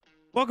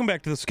Welcome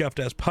back to the Scuffed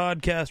Ass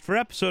Podcast for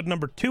episode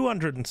number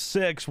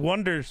 206.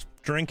 Wunder's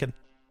drinking.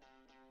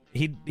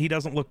 He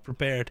doesn't look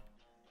prepared.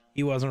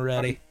 He wasn't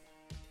ready.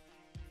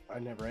 I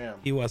never am.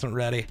 He wasn't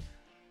ready.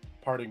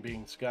 Parting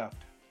being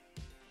scuffed.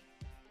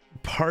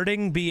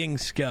 Parting being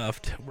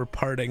scuffed. We're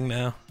parting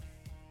now.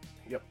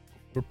 Yep.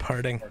 We're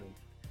parting.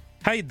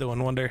 How you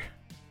doing, Wunder?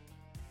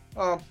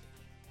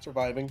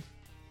 Surviving.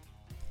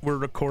 We're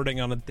recording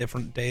on a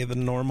different day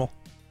than normal.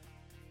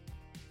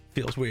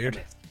 Feels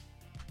weird.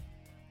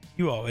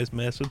 You always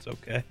miss. It's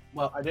okay.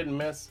 Well, I didn't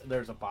miss.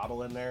 There's a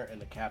bottle in there,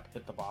 and the cap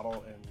hit the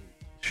bottle, and...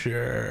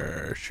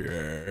 Sure.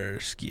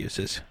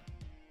 Excuses.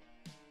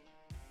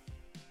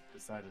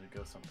 Decided to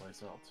go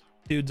someplace else.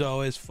 Dude's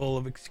always full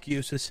of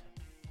excuses.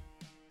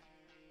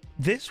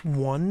 This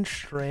one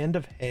strand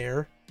of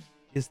hair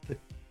is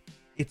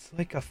it's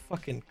like a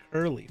fucking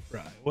curly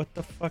fry. What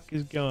the fuck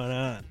is going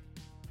on?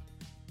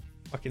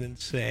 Fucking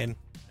insane.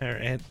 All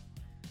right.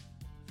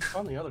 It's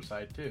on the other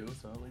side too,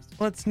 so at least...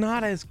 Well, it's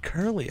not as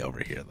curly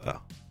over here though.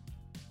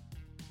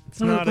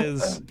 It's not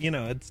as,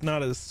 it's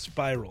not as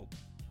spiraled.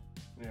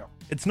 Yeah.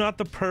 It's not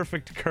the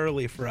perfect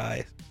curly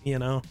fry,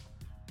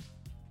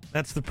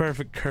 That's the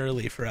perfect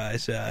curly fry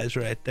size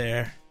right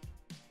there.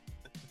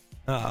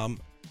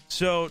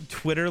 So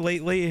Twitter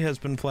lately has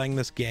been playing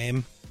this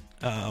game,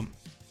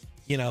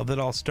 that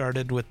all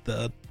started with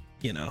the,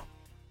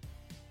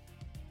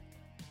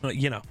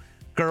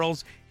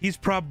 girls. He's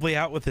probably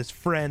out with his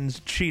friends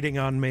cheating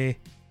on me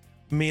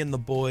and the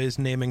boys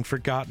naming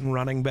forgotten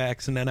running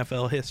backs in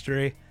NFL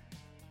history.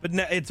 But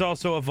it's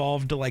also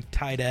evolved to like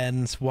tight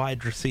ends,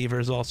 wide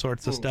receivers, all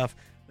sorts of stuff.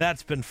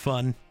 That's been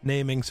fun,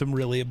 naming some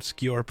really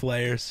obscure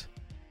players.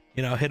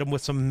 Hit them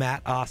with some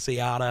Matt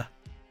Asiata.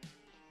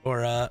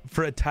 Or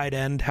for a tight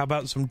end, how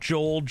about some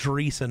Joel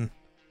Dreesen?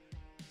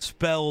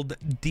 Spelled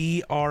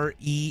Dreessen.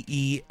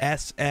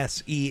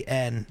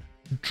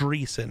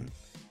 Dreesen.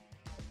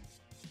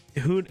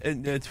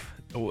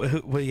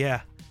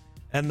 Yeah.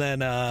 And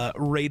then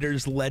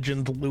Raiders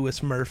legend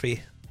Louis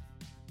Murphy.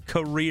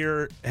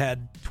 Career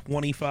had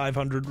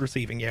 2,500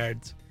 receiving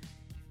yards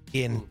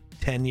in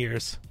 10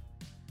 years.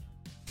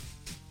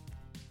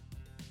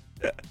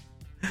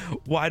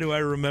 Why do I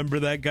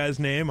remember that guy's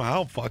name? I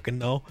don't fucking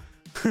know.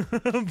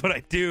 But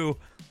I do.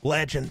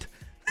 Legend.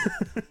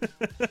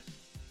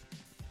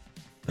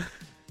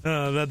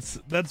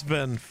 That's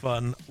been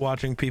fun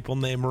watching people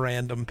name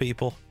random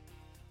people.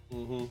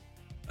 Mm-hmm.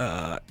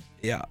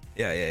 Yeah.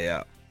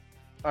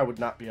 I would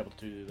not be able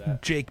to do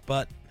that. Jake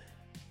Butt.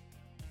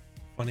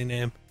 Funny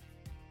name.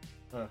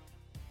 Huh.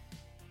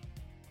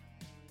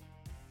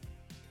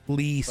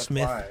 Lee But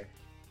Smith. why?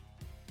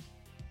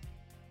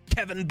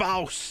 Kevin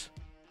Boss.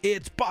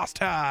 It's boss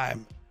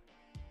time.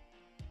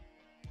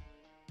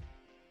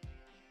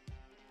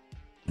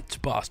 It's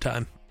boss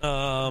time.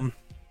 I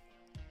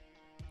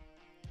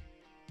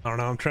don't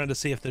know. I'm trying to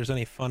see if there's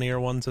any funnier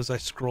ones as I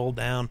scroll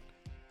down.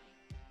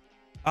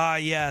 Ah,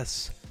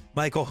 yes.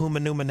 Michael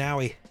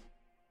Humanumanawi.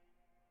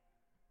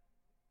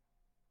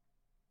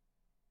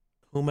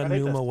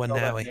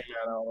 Humanumanawi.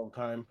 All the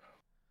time.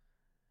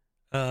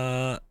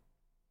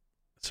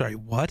 Sorry,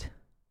 what?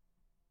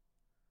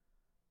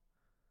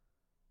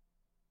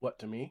 What,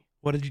 to me?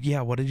 What did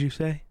you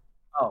say?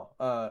 Oh,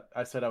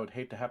 I said I would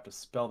hate to have to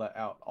spell that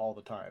out all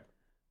the time.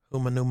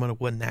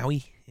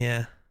 Humanumanawi.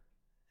 Yeah.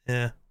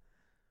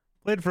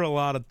 Played for a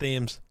lot of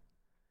teams.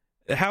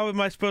 How am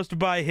I supposed to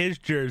buy his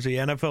jersey?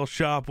 NFL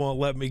Shop won't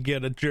let me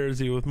get a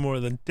jersey with more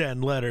than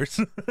 10 letters.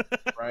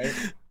 Right?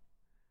 That's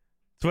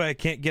why I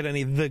can't get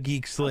any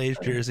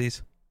TheGeekSlays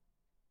jerseys.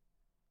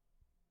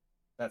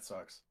 That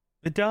sucks.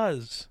 It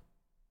does.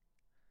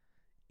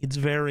 It's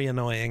very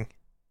annoying.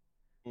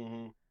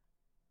 Mm-hmm.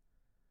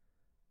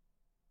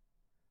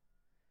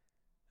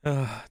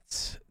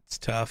 It's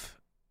tough.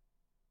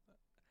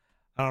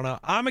 I don't know.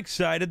 I'm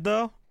excited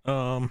though.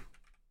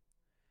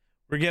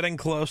 We're getting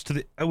close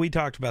to we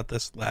talked about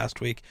this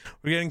last week.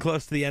 We're getting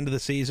close to the end of the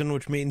season,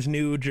 which means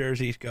new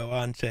jerseys go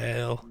on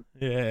sale.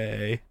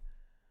 Yay.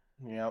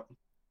 Yep.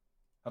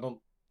 I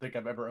don't think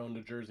I've ever owned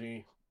a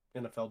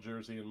NFL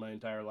jersey in my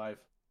entire life.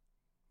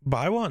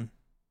 Buy one.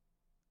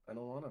 I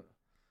don't want to.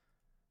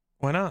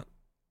 Why not?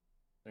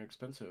 They're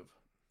expensive.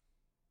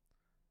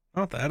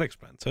 Not that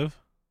expensive.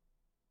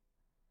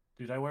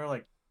 Dude, I wear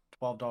like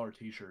 $12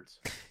 t-shirts.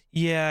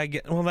 Yeah,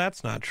 well,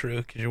 that's not true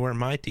because you wear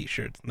my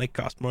t-shirts and they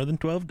cost more than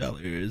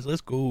 $12.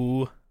 Let's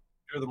go.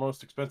 You're the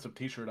most expensive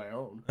t-shirt I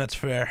own. That's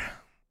fair.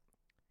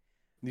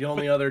 The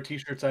only other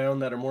t-shirts I own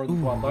that are more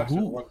than $12 are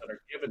the ones that are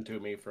given to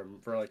me for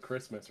like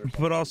Christmas or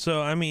something. But also,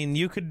 I mean,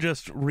 you could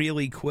just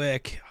really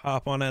quick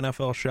hop on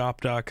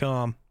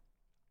NFLshop.com,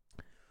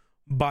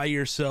 buy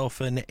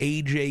yourself an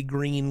AJ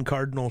Green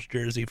Cardinals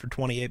jersey for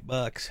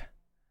 $28.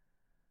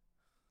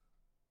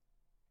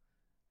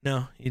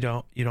 No, you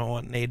don't. You don't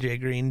want an AJ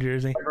Green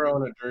jersey? If I ever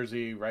own a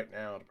jersey right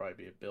now, it'd probably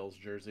be a Bills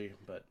jersey.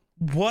 But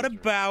what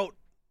about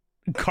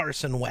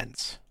Carson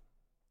Wentz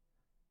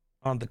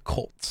on the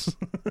Colts?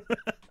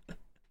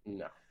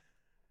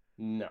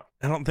 No.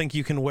 I don't think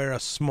you can wear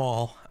a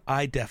small.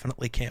 I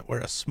definitely can't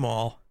wear a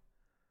small.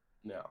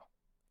 No.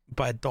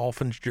 buy a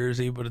Dolphins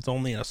jersey, but it's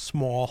only a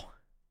small.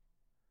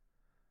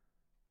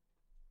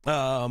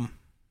 Yeah,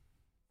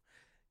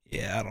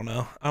 I don't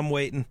know. I'm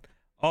waiting.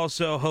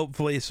 Also,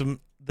 hopefully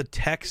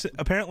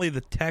apparently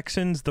the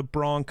Texans, the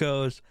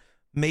Broncos,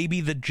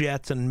 maybe the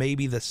Jets, and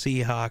maybe the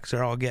Seahawks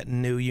are all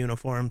getting new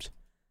uniforms.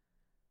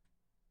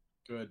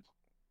 Good.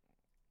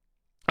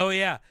 Oh,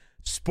 yeah.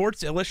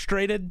 Sports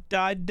Illustrated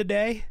died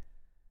today.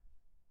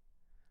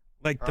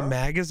 Like the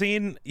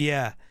magazine?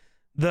 Yeah.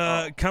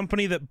 The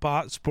company that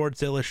bought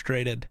Sports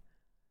Illustrated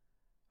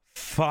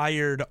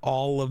fired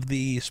all of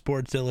the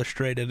Sports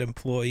Illustrated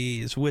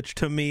employees, which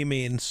to me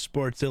means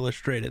Sports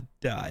Illustrated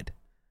died.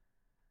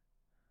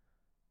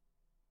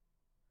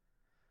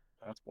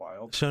 That's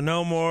wild. So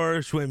no more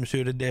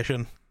swimsuit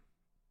edition.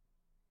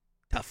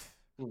 Tough.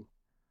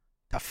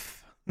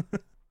 Tough.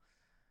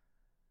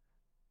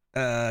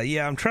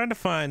 Yeah, I'm trying to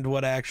find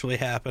what actually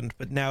happened,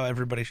 but now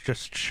everybody's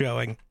just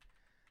showing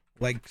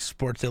like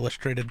Sports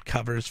Illustrated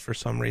covers for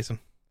some reason.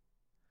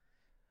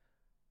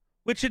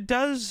 Which it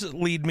does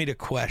lead me to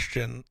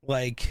question,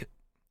 like,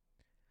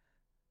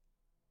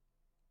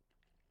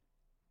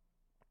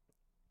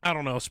 I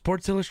don't know,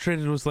 Sports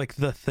Illustrated was like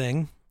the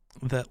thing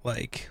that,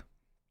 like,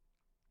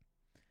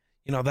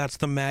 you know, that's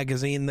the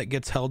magazine that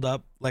gets held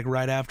up like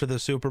right after the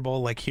Super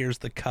Bowl, like here's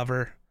the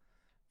cover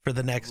for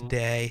the next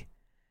day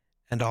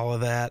and all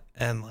of that,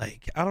 and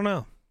like, I don't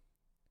know.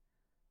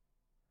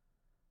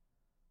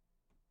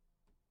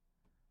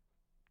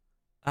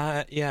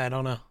 Yeah, I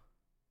don't know.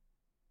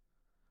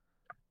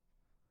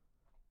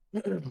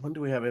 When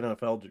do we have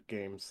NFL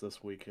games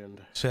this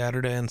weekend?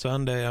 Saturday and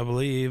Sunday, I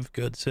believe.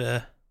 Good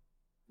sir.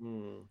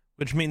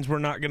 Which means we're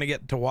not going to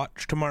get to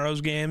watch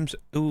tomorrow's games.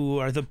 Ooh,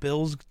 are the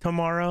Bills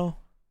tomorrow?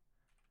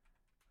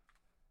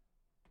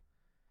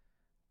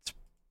 It's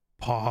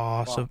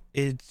possible.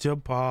 It's a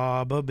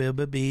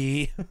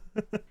possibility.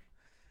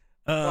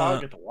 I'll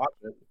get to watch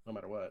it no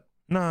matter what.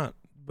 Not,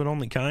 but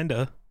only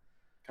kinda.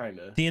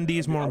 D&D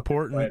is more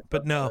important,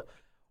 but no.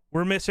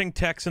 We're missing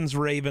Texans,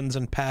 Ravens,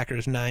 and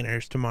Packers,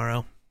 Niners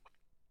tomorrow.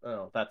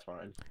 Oh, that's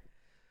fine.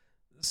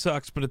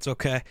 Sucks, but it's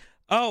okay.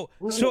 Oh,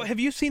 so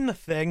have you seen The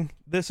Thing?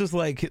 This is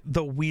like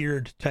the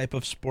weird type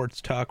of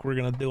sports talk we're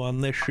going to do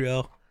on this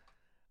show.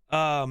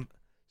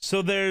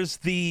 So there's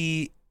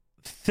the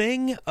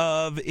thing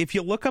of, if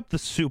you look up the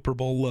Super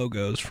Bowl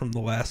logos from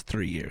the last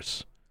 3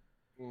 years,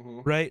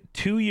 right?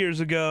 2 years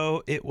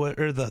ago, it was,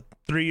 or the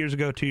 3 years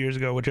ago, 2 years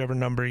ago, whichever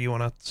number you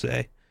want to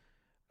say.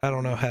 I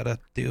don't know how to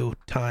do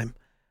time.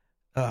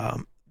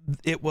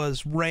 It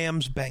was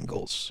Rams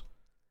Bengals.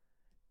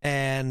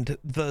 And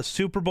the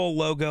Super Bowl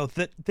logo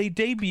that they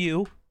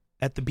debut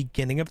at the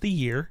beginning of the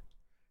year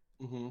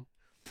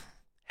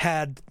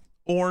had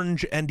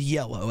orange and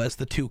yellow as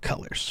the two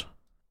colors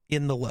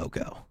in the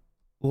logo.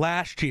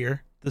 Last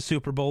year, the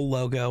Super Bowl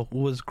logo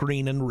was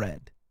green and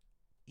red.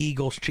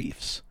 Eagles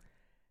Chiefs.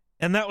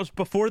 And that was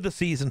before the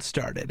season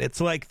started. It's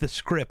like the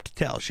script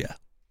tells you.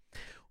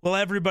 Well,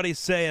 everybody's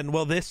saying,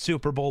 well, this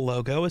Super Bowl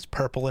logo is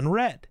purple and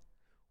red,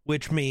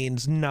 which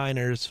means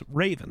Niners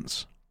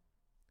Ravens.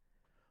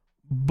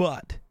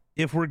 But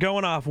if we're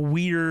going off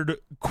weird,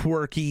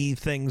 quirky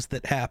things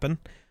that happen,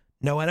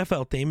 no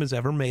NFL team has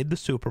ever made the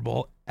Super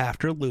Bowl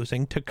after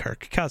losing to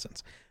Kirk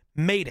Cousins.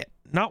 Made it.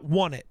 Not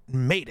won it.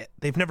 Made it.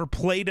 They've never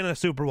played in a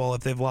Super Bowl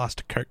if they've lost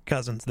to Kirk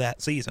Cousins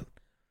that season.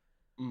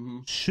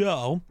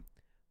 So,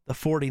 the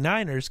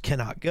 49ers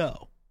cannot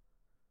go.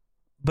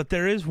 But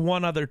there is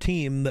one other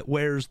team that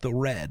wears the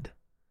red.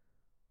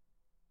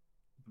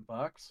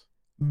 Bucks?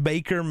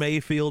 Baker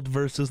Mayfield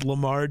versus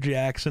Lamar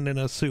Jackson in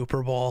a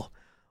Super Bowl.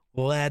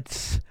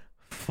 Let's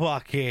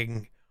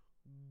fucking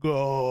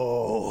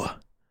go.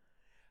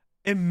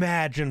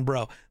 Imagine,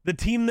 bro. The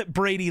team that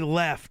Brady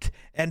left,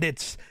 and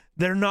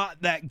they're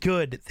not that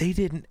good. They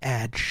didn't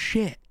add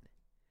shit.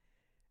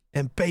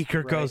 And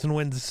Baker goes and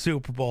wins the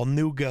Super Bowl.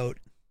 New GOAT.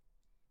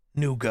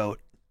 New GOAT.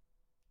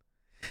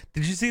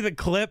 Did you see the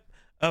clip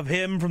of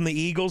him from the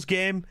Eagles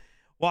game?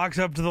 Walks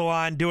up to the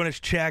line, doing his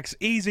checks.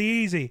 Easy,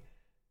 easy.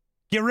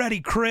 Get ready,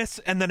 Chris.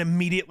 And then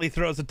immediately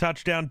throws a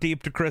touchdown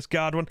deep to Chris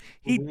Godwin.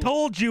 He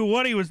told you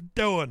what he was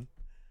doing.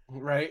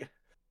 Right.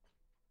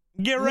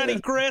 Get ready,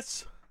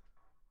 Chris.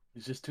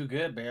 He's just too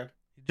good, man.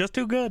 Just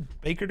too good.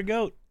 Baker to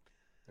GOAT.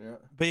 Yeah.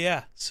 But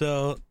yeah,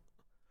 so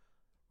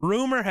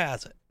rumor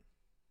has it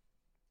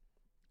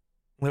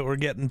that we're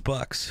getting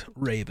Bucks,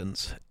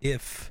 Ravens,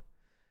 if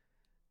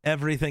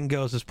everything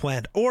goes as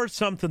planned. Or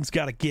something's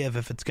got to give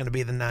if it's going to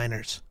be the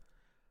Niners.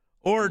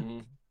 Or,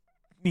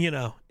 you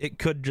know, it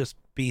could just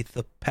be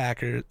the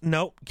Packers.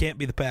 Nope, can't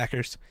be the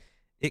Packers.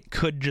 It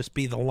could just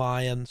be the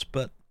Lions,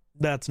 but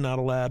that's not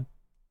allowed.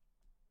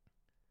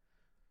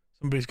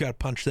 Somebody's got to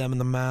punch them in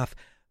the mouth.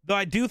 Though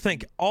I do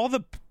think all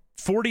the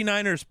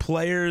 49ers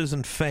players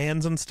and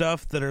fans and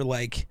stuff that are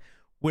like,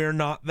 we're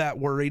not that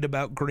worried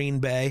about Green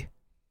Bay.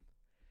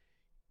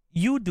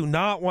 You do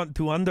not want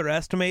to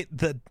underestimate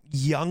the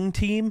young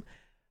team.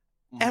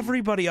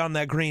 Everybody on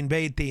that Green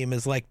Bay team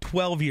is like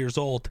 12 years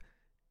old.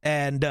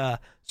 And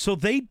so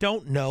they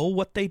don't know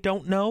what they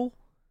don't know.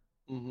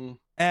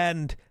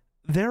 And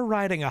they're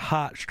riding a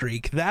hot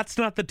streak. That's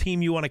not the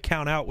team you want to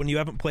count out when you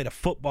haven't played a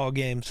football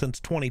game since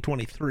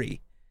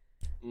 2023.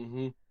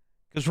 Mm-hmm.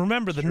 Because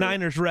remember, the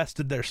Niners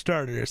rested their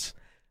starters.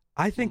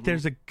 I think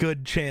there's a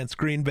good chance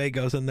Green Bay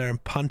goes in there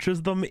and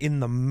punches them in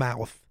the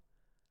mouth.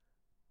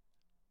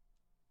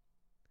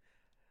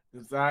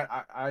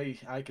 I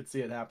could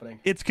see it happening.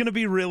 It's going to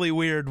be really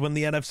weird when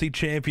the NFC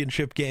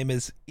Championship game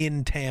is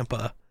in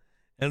Tampa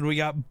and we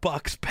got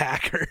Bucks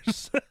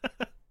Packers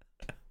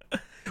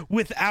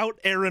without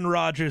Aaron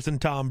Rodgers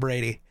and Tom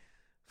Brady.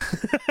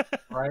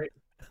 Right?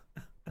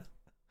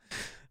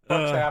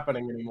 What's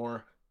happening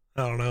anymore?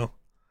 I don't know.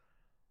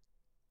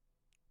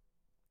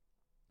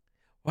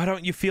 Why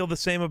don't you feel the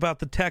same about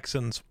the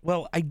Texans?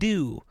 Well, I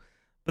do,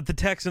 but the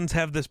Texans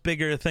have this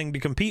bigger thing to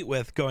compete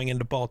with going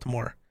into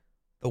Baltimore.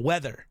 The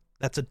weather.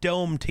 That's a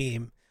dome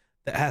team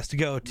that has to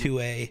go to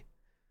a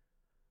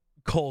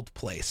cold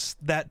place.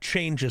 That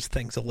changes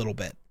things a little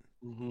bit.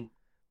 Mm-hmm.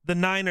 The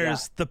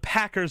Niners, the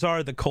Packers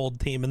are the cold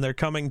team, and they're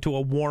coming to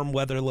a warm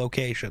weather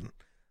location.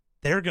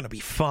 They're going to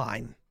be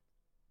fine.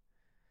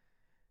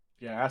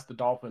 Yeah, ask the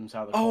Dolphins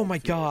how they're Oh, my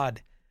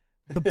God.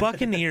 The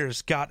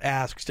Buccaneers got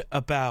asked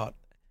about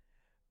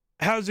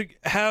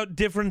how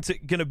different is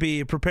it going to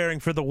be preparing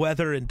for the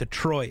weather in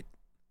Detroit?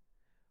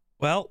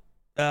 Well,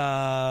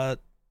 not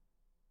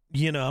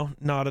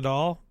at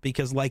all,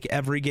 because like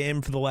every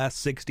game for the last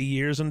 60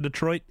 years in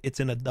Detroit, it's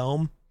in a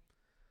dome.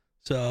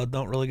 So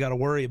don't really got to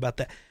worry about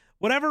that.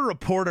 Whatever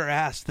reporter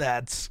asked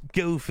that's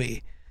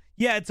goofy.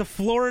 Yeah, it's a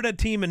Florida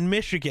team in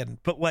Michigan,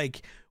 but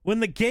like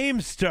when the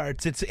game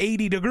starts, it's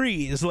 80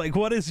 degrees. Like,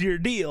 what is your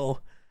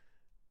deal?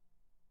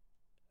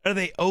 Are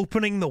they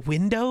opening the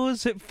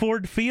windows at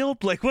Ford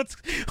Field? Like, what's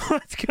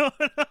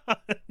going on?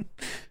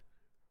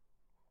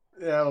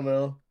 Yeah, I don't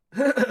know.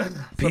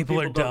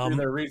 People are dumb. Do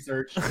their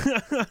research.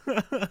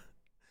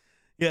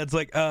 Yeah, it's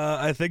like,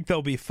 I think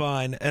they'll be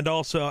fine. And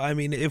also, I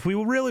mean, if we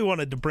really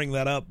wanted to bring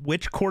that up,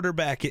 which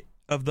quarterback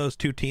of those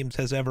two teams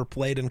has ever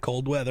played in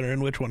cold weather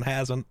and which one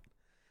hasn't?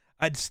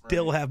 I'd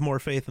still have more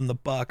faith in the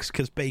Bucs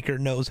because Baker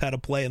knows how to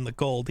play in the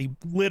cold. He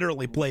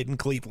literally played in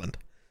Cleveland.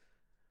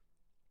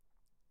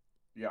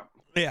 Yeah.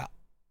 Yeah.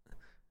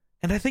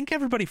 And I think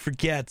everybody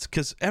forgets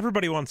because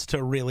everybody wants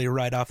to really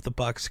write off the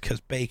Bucs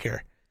because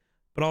Baker.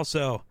 But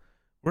also,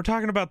 we're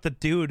talking about the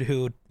dude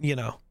who,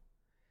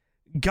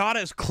 got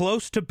as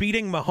close to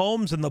beating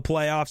Mahomes in the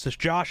playoffs as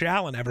Josh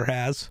Allen ever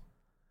has.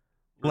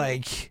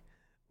 Like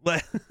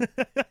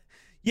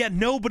yeah,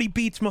 nobody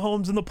beats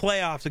Mahomes in the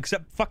playoffs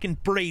except fucking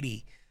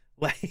Brady.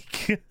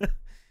 Like,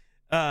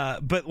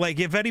 but like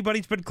if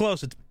anybody's been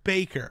close, it's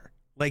Baker.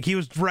 Like he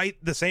was right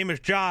the same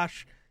as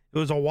Josh. It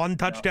was a 1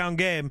 touchdown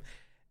game,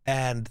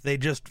 and they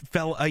just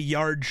fell a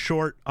yard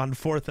short on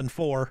 4th and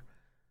 4,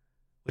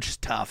 which is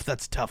tough.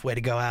 That's a tough way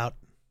to go out.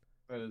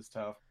 That is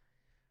tough.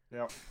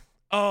 Yeah.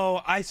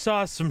 Oh, I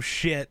saw some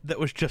shit that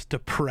was just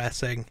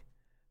depressing.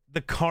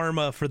 The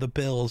karma for the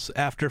Bills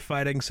after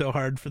fighting so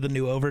hard for the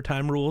new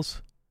overtime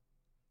rules.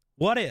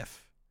 What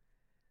if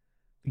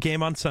the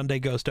game on Sunday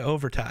goes to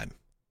overtime?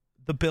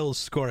 The Bills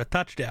score a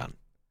touchdown.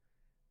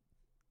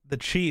 The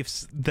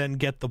Chiefs then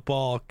get the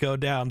ball, go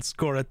down,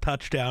 score a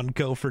touchdown,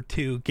 go for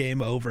 2, game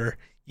over.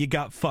 You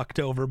got fucked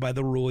over by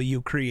the rule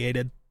you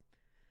created.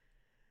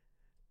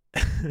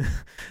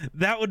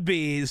 That would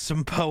be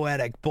some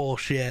poetic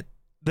bullshit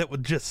that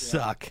would just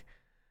suck.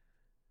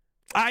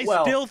 I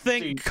still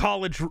think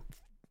college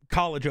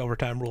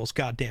overtime rules,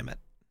 god damn it.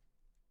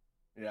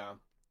 Yeah.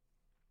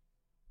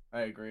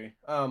 I agree.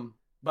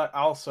 But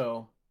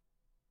also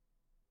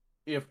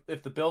if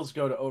the Bills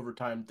go to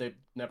overtime, they've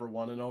never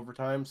won in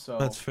overtime, so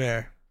that's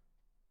fair.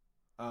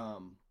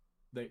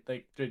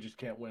 They just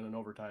can't win in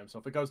overtime. So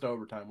if it goes to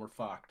overtime, we're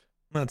fucked.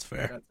 That's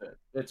fair. That's it.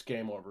 It's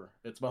game over.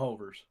 It's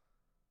Mahovers.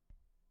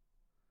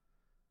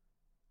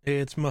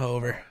 It's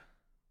Mahover.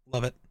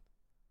 Love it.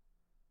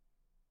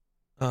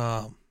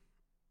 Yeah.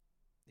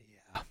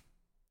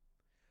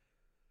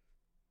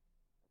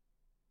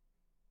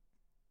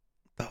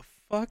 The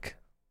fuck?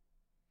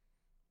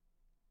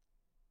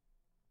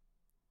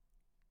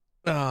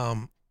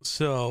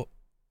 So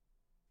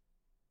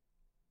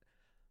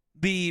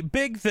the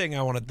big thing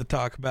I wanted to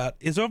talk about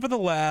is over the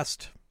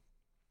last,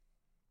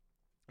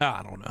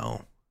 I don't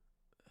know,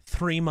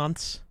 3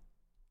 months,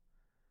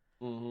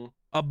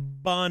 a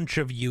bunch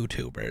of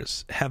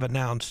YouTubers have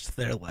announced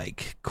they're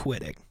like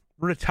quitting,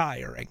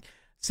 retiring.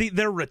 See,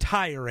 they're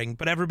retiring,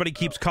 but everybody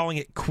keeps calling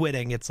it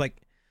quitting. It's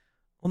like,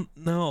 well,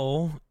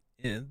 no,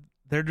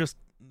 they're just,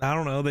 I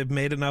don't know, they've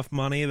made enough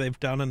money, they've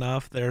done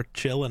enough, they're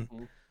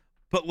chilling.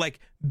 But like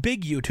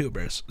big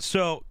YouTubers,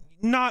 so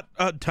not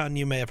a ton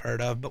you may have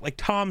heard of, but like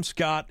Tom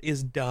Scott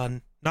is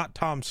done. Not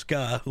Tom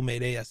Ska, who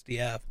made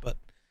ASDF, but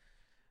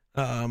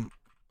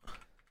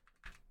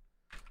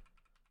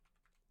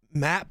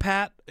Matt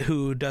Pat,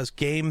 who does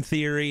game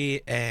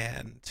theory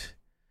and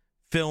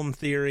film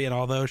theory and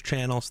all those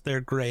channels, they're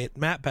great.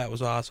 Matt Pat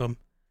was awesome.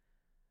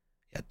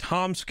 Yeah,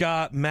 Tom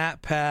Scott,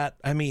 Matt Pat.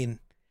 I mean,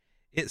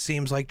 it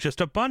seems like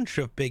just a bunch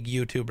of big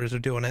YouTubers are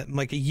doing it. And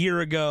like a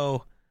year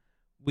ago,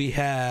 we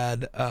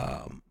had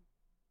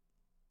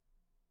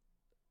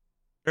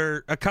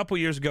or a couple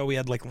years ago, we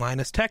had like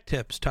Linus Tech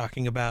Tips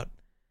talking about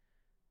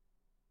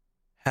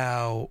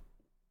how,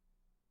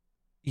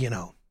 you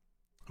know,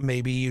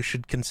 maybe you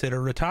should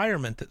consider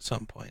retirement at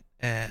some point.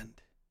 And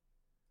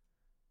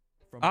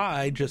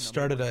I just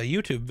started a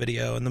YouTube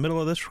video in the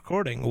middle of this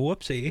recording.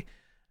 Whoopsie.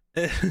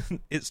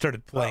 It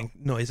started playing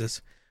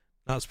noises.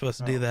 Not supposed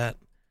to do that.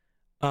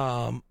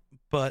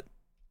 But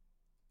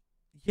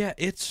yeah,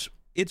 it's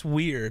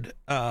weird.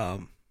 I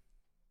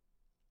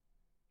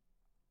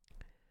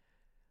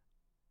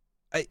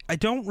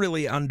don't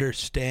really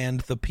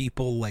understand the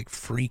people like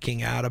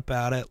freaking out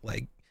about it,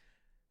 like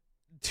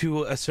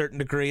to a certain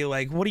degree.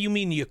 Like, what do you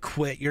mean you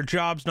quit? Your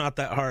job's not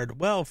that hard.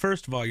 Well,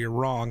 first of all, you're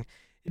wrong.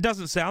 It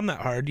doesn't sound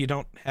that hard. You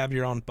don't have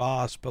your own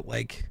boss, but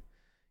like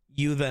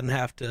you then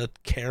have to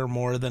care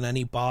more than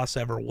any boss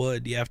ever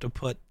would. You have to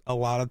put a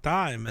lot of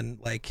time and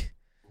like,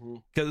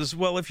 because,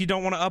 well, if you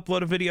don't want to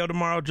upload a video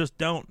tomorrow, just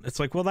don't. It's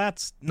like, well,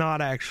 that's not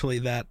actually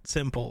that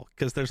simple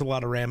because there's a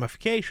lot of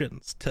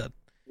ramifications to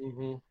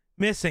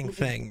missing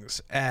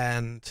things,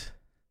 and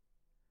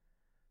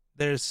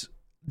there's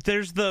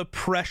the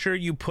pressure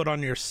you put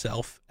on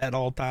yourself at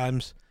all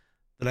times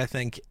that I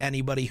think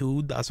anybody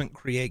who doesn't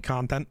create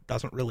content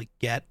doesn't really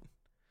get.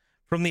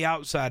 From the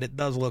outside, it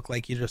does look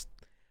like you just,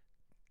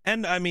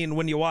 and I mean,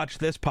 when you watch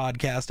this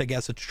podcast, I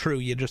guess it's true,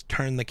 you just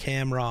turn the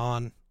camera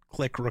on,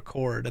 click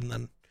record, and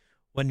then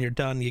when you're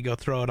done, you go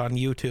throw it on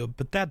YouTube.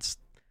 But that's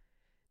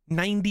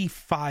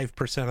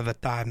 95% of the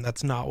time,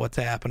 that's not what's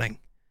happening.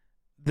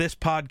 This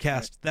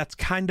podcast, that's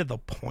kind of the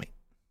point.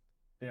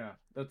 Yeah,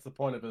 that's the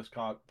point of this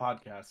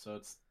podcast. So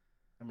it's,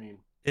 I mean,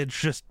 it's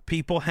just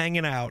people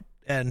hanging out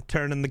and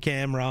turning the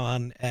camera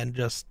on and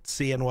just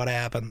seeing what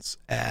happens.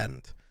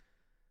 And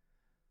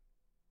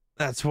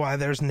that's why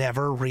there's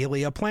never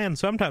really a plan.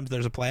 Sometimes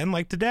there's a plan.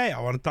 Like today, I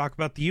want to talk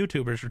about the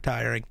YouTubers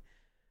retiring.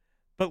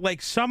 But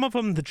like some of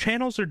them, the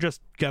channels are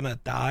just gonna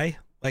die.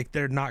 Like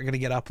they're not gonna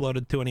get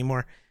uploaded to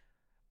anymore.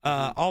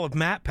 All of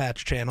Matt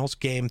Patch channels,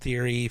 Game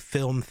Theory,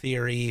 Film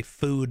Theory,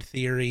 Food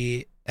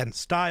Theory, and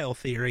Style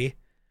Theory,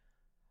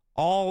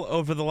 all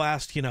over the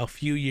last,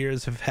 few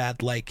years have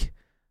had like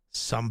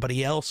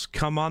somebody else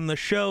come on the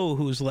show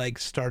who's like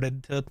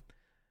started to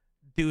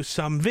do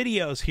some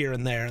videos here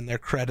and there, and they're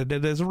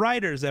credited as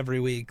writers every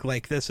week.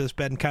 Like this has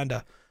been kind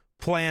of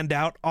planned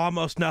out.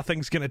 Almost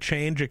nothing's going to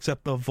change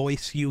except the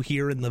voice you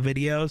hear in the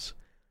videos.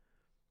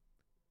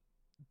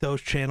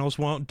 Those channels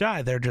won't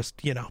die. They're just,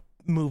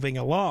 moving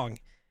along.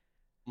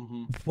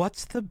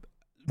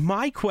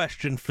 My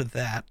question for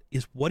that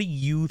is, what do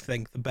you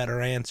think the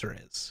better answer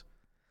is?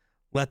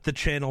 Let the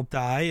channel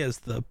die as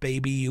the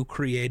baby you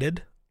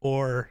created,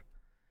 or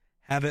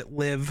have it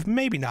live,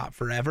 maybe not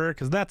forever,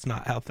 because that's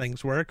not how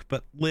things work,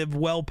 but live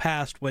well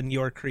past when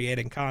you're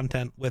creating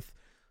content with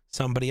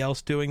somebody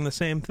else doing the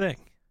same thing?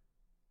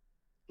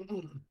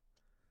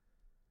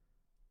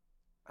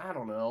 I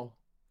don't know.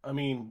 I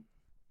mean,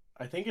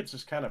 I think it's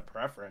just kind of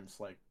preference.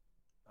 Like,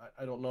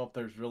 I don't know if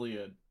there's really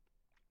a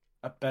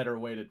better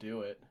way to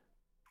do it.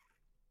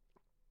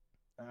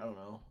 I don't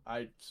know.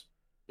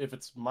 If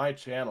it's my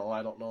channel,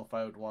 I don't know if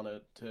I would want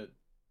to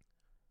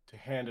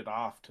hand it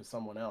off to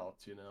someone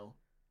else,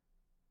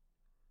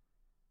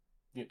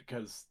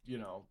 because,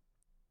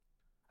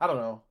 I don't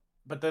know.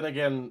 But then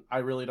again, I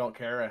really don't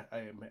care.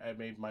 I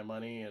made my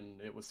money and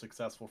it was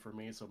successful for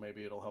me, so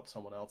maybe it'll help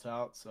someone else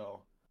out.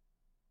 So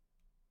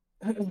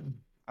I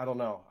don't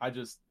know. I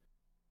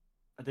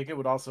think it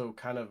would also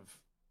kind of,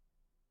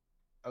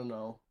 I don't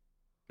know,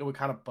 it would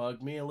kind of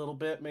bug me a little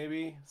bit,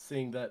 maybe,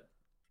 seeing that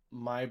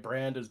my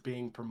brand is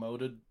being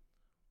promoted,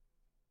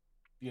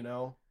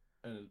 and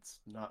it's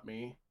not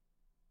me.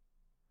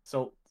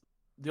 So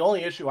the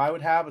only issue I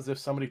would have is if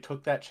somebody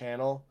took that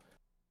channel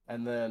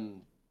and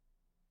then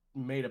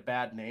made a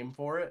bad name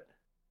for it,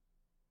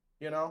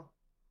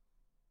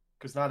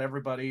 because not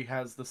everybody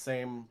has the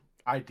same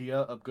idea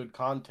of good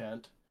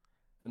content.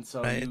 And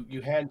so Right.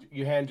 you hand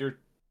your,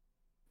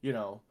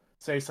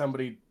 say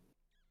somebody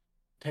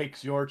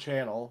takes your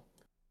channel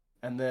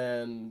and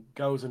then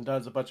goes and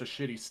does a bunch of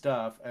shitty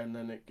stuff, and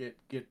then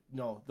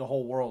the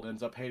whole world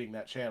ends up hating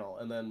that channel,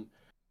 and then,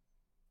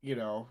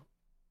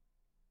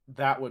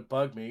 that would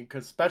bug me,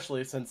 because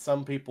especially since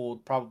some people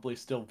would probably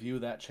still view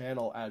that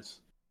channel as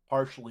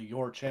partially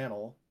your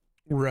channel,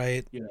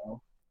 Right.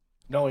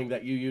 Knowing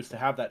that you used to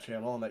have that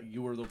channel and that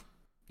you were the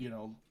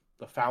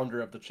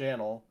founder of the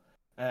channel,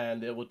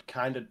 and it would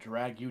kind of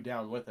drag you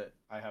down with it,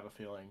 I have a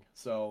feeling.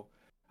 So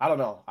I don't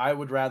know. I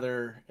would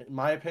rather, in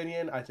my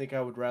opinion, I think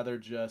I would rather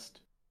just,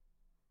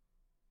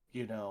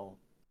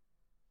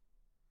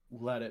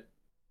 let it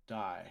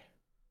die.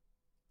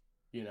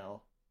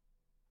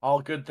 All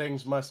good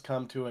things must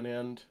come to an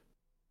end,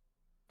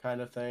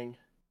 kind of thing.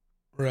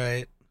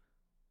 Right.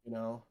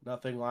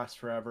 Nothing lasts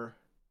forever.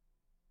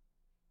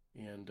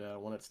 And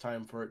when it's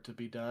time for it to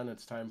be done,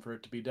 it's time for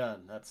it to be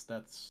done. That's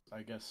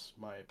I guess,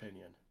 my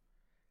opinion.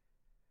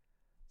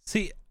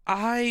 See,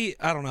 I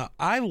don't know.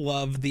 I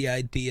love the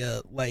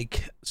idea,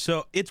 like,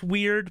 so it's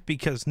weird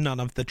because none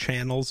of the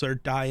channels are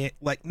dying,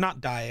 like,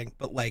 not dying,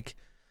 but like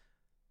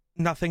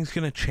nothing's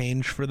going to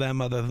change for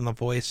them other than the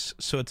voice,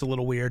 so it's a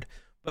little weird.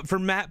 But for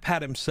Matt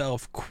Pat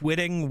himself,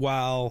 quitting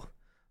while,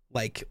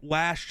 like,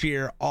 last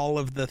year, all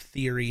of the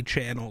Theory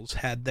channels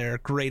had their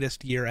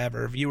greatest year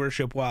ever,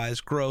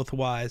 viewership-wise,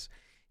 growth-wise.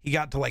 He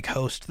got to, like,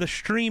 host the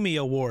Streamy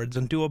Awards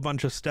and do a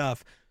bunch of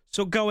stuff.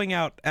 So going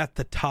out at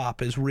the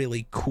top is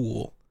really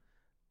cool.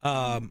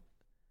 But,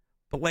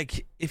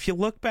 like, if you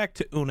look back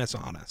to Unis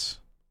Honest,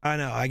 I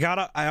know,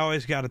 I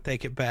always gotta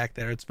take it back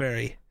there. It's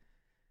very,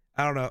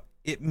 I don't know,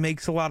 it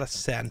makes a lot of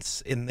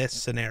sense in this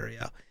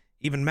scenario.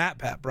 Even Matt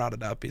Pat brought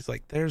it up. He's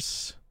like,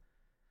 there's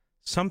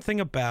something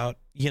about,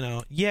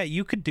 yeah,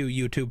 you could do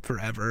YouTube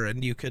forever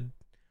and you could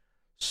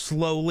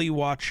slowly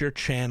watch your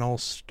channel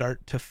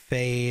start to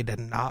fade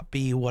and not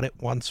be what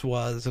it once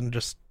was and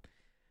just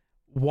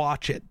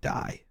watch it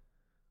die.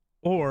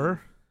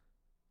 Or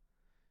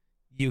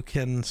you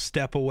can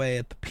step away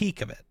at the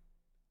peak of it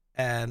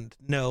and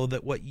know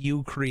that what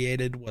you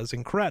created was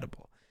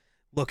incredible.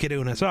 Look at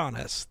Unis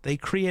Honest. They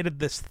created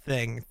this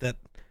thing that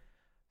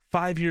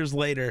 5 years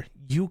later,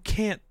 you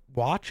can't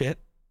watch it,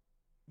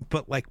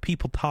 but, like,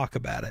 people talk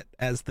about it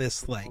as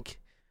this, like,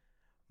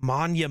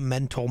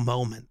 monumental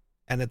moment.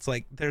 And it's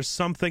like, there's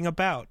something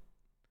about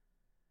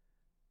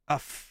a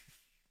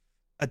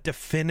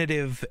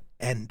definitive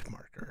end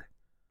marker.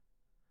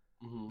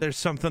 Mm-hmm. There's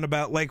something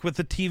about, like, with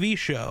the TV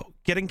show,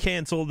 getting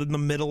canceled in the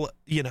middle,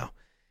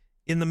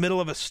 in the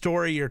middle of a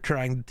story you're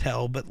trying to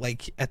tell, but,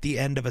 like, at the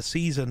end of a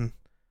season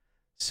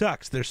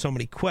sucks. There's so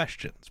many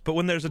questions. But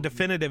when there's a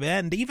definitive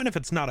end, even if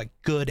it's not a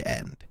good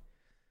end,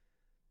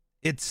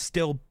 it's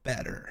still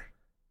better.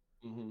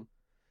 Mm-hmm.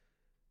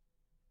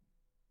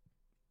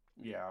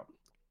 Yeah.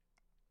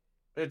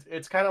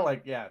 It's kind of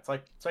like, yeah, it's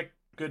like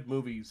good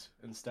movies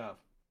and stuff.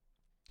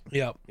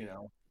 Yeah.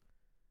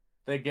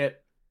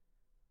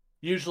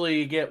 Usually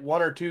you get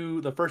one or two,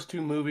 the first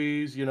two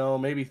movies,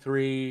 maybe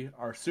three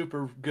are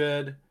super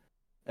good,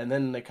 and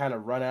then they kind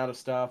of run out of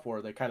stuff,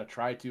 or they kind of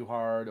try too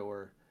hard,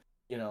 or,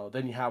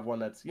 then you have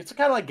one it's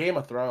kind of like Game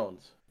of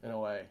Thrones in a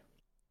way.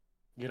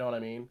 You know what I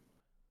mean?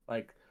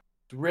 Like,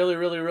 it's really,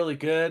 really, really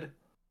good,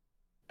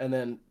 and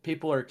then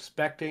people are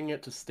expecting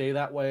it to stay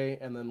that way,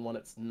 and then when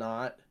it's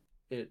not,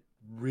 it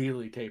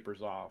really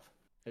tapers off.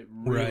 It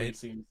really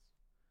seems,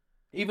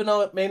 even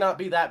though it may not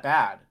be that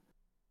bad,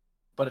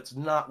 but it's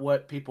not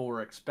what people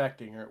were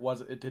expecting, or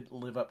it didn't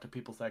live up to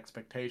people's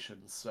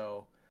expectations,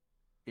 so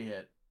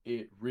it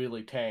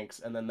really tanks,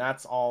 and then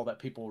that's all that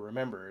people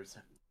remember is,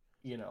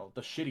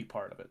 the shitty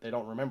part of it. They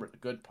don't remember the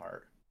good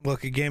part.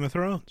 Look at Game of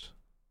Thrones.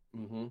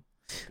 Mm-hmm.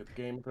 Look at the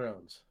Game of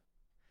Thrones.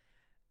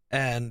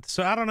 And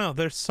so, I don't know,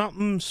 there's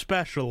something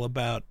special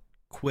about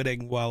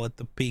quitting while at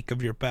the peak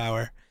of your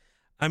power.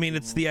 I mean,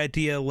 it's the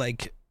idea,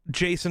 like,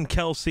 Jason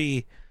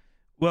Kelce,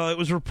 well, it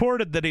was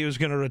reported that he was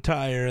going to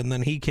retire, and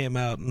then he came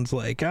out and was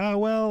like,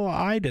 well,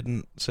 I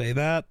didn't say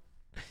that.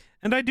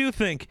 And I do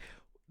think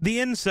the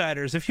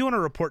insiders, if you want to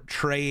report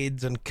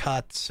trades and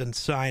cuts and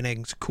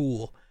signings,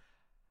 cool.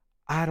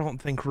 I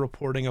don't think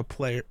reporting a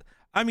player...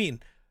 I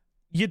mean,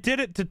 you did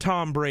it to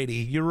Tom Brady.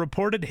 You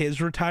reported his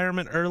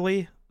retirement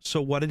early,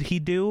 so what did he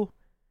do?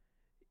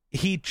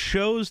 He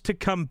chose to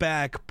come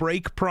back,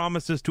 break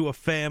promises to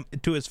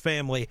his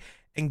family,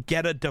 and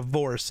get a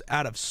divorce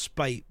out of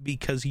spite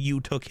because you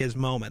took his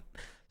moment.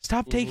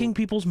 Stop taking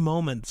people's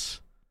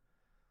moments.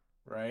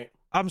 Right.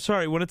 I'm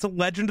sorry, when it's a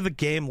legend of the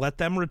game, let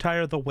them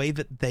retire the way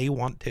that they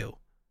want to.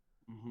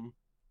 Mm-hmm.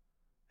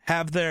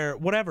 Have their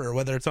whatever,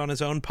 whether it's on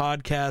his own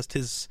podcast,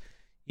 his,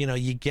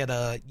 you get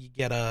a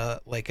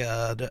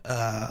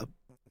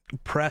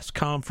press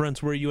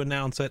conference where you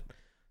announce it,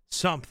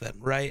 something,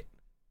 right?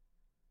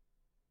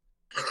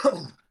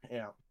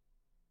 Yeah.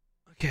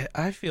 Okay,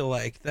 I feel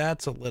like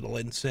that's a little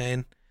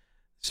insane.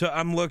 So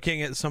I'm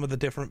looking at some of the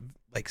different,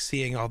 like,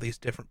 seeing all these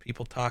different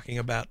people talking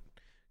about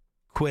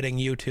quitting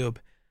YouTube.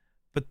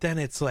 But then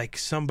it's like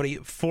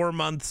 4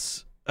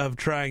 months of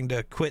trying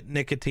to quit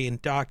nicotine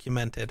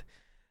documented.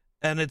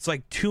 And it's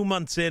like 2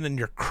 months in and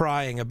you're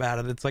crying about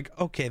it. It's like,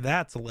 okay,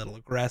 that's a little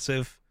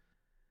aggressive.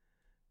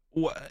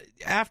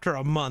 After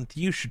a month,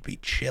 you should be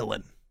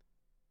chilling.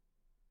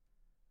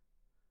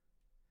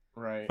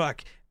 Right.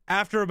 Fuck.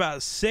 After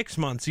about 6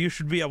 months, you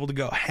should be able to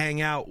go hang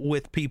out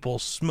with people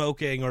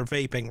smoking or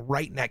vaping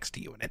right next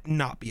to you and it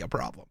not be a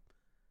problem.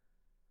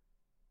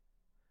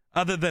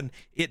 Other than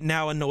it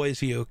now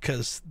annoys you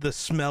because the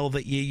smell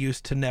that you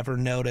used to never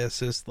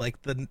notice is like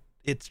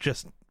it's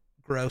just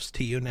gross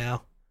to you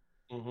now.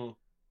 Mm-hmm.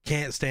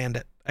 Can't stand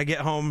it. I get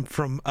home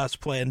from us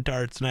playing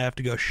darts and I have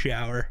to go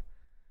shower.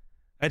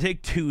 I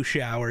take 2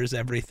 showers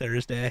every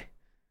Thursday.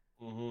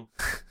 Mm-hmm.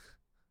 It's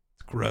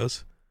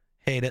gross.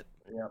 Hate it.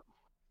 Yeah.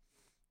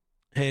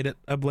 Hate it.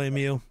 I blame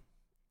you.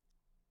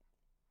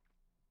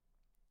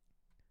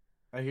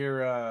 I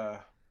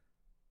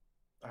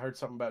heard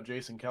something about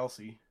Jason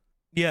Kelce.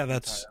 Yeah,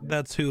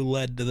 that's who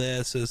led to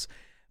this.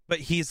 But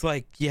he's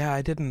like, yeah,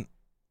 I didn't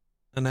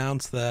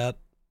announce that.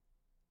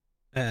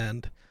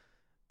 And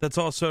that's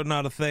also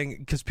not a thing,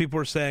 because people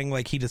were saying,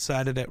 like, he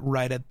decided it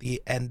right at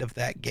the end of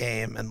that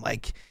game, and,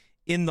 like,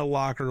 in the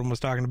locker room was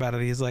talking about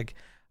it. He's like,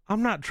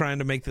 I'm not trying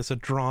to make this a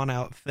drawn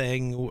out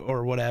thing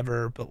or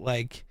whatever, but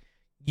like,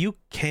 you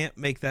can't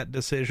make that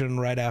decision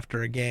right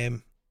after a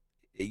game.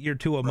 You're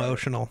too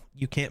emotional.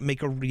 Right. You can't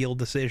make a real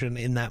decision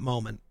in that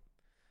moment.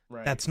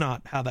 Right. That's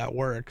not how that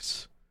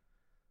works.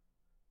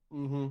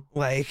 Mm-hmm.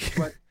 Like,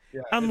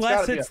 yeah,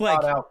 unless it's like,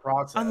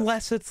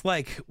 unless it's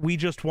like we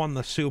just won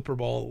the Super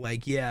Bowl.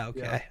 Like, yeah,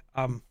 okay.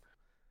 Yeah.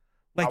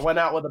 Like, I went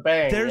out with a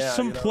bang. There's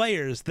some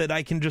players that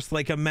I can just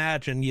like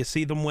imagine. You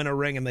see them win a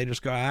ring and they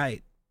just go, "All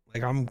right,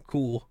 like I'm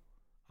cool.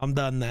 I'm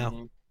done now."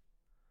 Mm-hmm.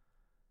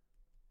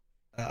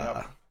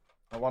 Yep.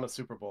 I won a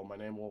Super Bowl. My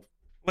name will.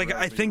 Like,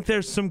 I think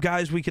there's some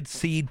guys we could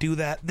see do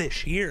that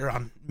this year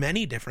on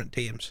many different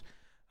teams.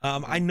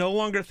 I no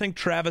longer think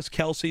Travis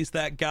Kelce's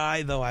that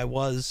guy, though I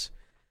was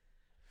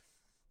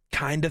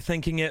kind of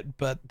thinking it.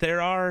 But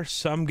there are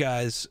some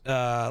guys,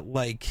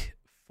 like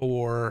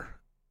for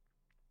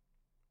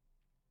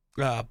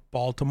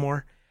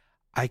Baltimore,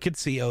 I could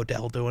see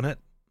Odell doing it.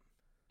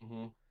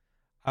 Mm-hmm.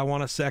 I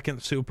won a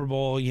second Super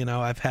Bowl. You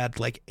know, I've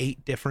had like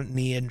 8 different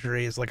knee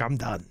injuries. Like, I'm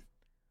done.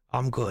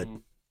 I'm good. Mm-hmm.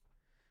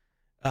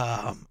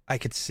 I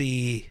could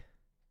see.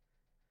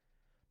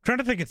 I'm trying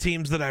to think of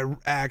teams that I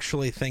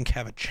actually think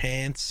have a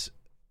chance.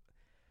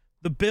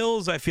 The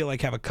Bills, I feel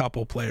like, have a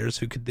couple players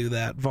who could do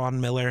that.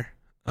 Von Miller,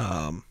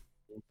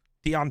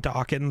 Deion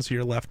Dawkins,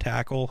 your left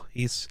tackle.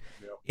 He's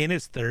in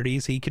his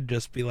 30s. He could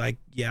just be like,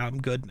 "Yeah,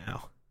 I'm good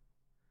now."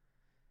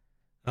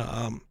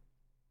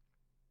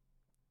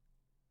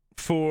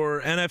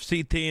 For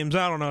NFC teams,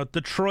 I don't know.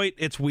 Detroit,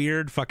 it's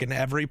weird. Fucking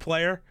every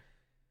player.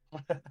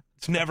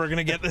 It's never going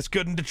to get this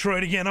good in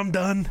Detroit again. I'm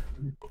done.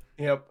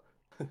 Yep.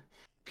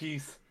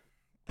 Peace.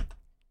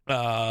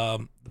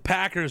 The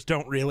Packers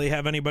don't really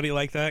have anybody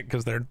like that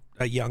because they're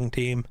a young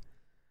team.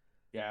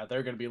 Yeah,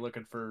 they're going to be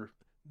looking for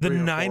the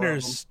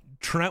Niners.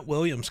 Trent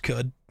Williams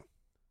could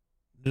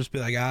just be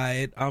like, "All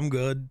right, I'm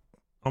good.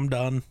 I'm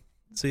done.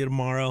 See you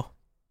tomorrow."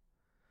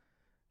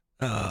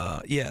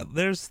 Yeah,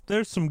 there's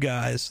some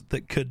guys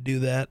that could do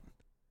that.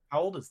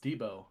 How old is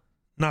Debo?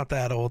 Not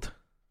that old.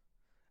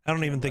 I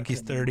don't even think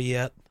he's 30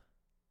 yet.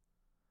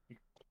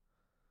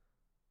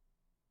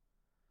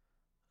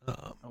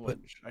 But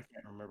I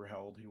can't remember how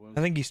old he was.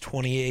 I think he's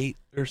 28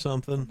 or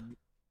something.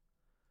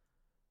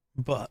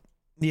 But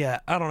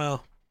yeah, I don't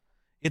know.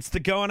 It's the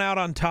going out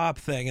on top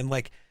thing, and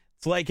like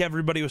it's like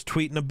everybody was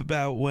tweeting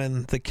about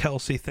when the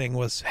Kelce thing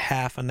was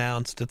half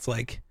announced. It's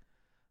like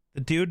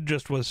the dude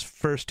just was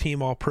first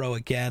team All-Pro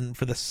again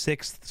for the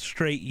 6th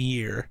straight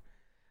year,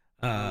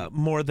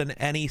 more than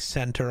any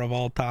center of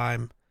all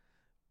time.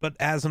 But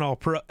as an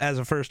All-Pro, as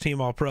a first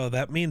team All-Pro,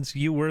 that means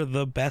you were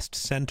the best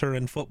center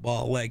in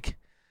football. Like,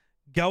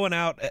 going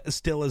out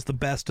still as the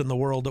best in the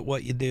world at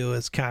what you do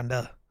is kind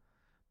of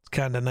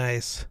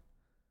nice.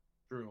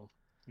 True.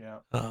 Yeah.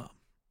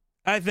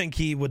 I think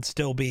he would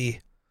still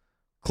be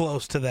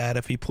close to that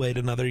if he played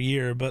another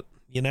year, but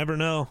you never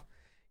know.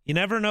 You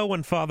never know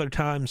when Father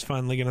Time's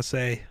finally going to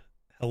say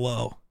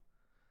hello.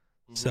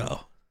 Mm-hmm.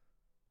 So,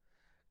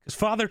 because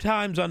Father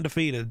Time's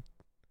undefeated.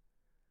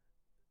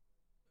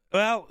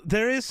 Well,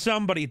 there is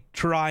somebody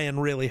trying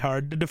really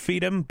hard to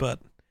defeat him, but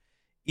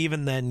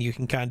even then you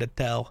can kind of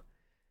tell.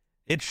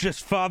 It's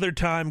just Father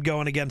Time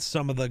going against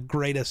some of the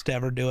greatest to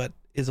ever do it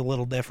is a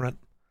little different.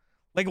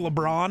 Like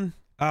LeBron,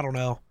 I don't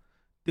know.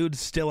 Dude's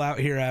still out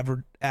here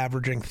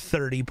averaging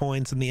 30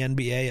 points in the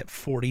NBA at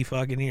 40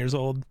 fucking years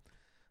old.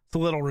 It's a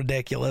little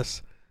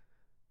ridiculous.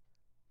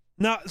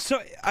 No,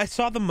 so I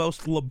saw the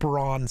most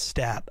LeBron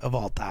stat of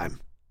all time.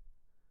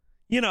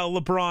 You know,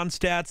 LeBron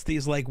stats,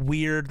 these like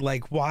weird,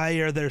 like, why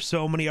are there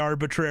so many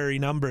arbitrary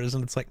numbers?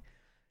 And it's like,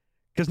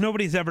 because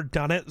nobody's ever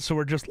done it, so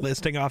we're just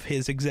listing off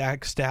his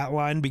exact stat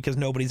line because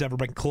nobody's ever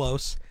been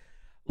close.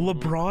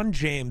 LeBron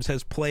James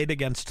has played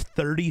against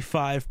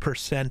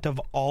 35% of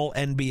all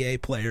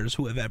NBA players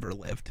who have ever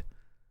lived.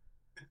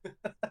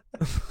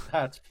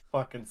 That's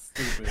fucking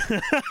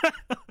stupid.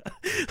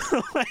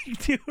 Like,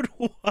 dude,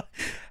 what?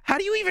 How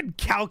do you even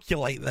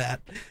calculate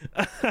that?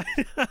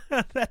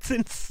 That's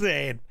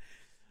insane.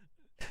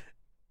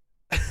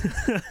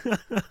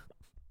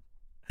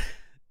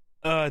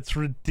 It's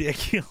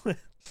ridiculous.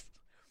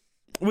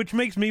 Which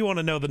makes me want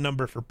to know the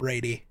number for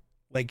Brady.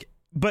 Like,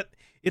 but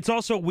it's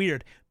also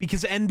weird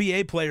because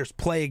NBA players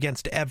play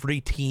against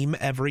every team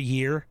every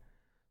year.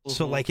 Mm-hmm.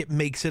 So like it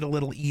makes it a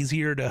little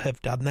easier to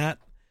have done that.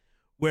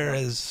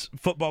 Whereas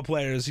football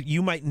players,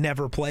 you might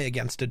never play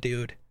against a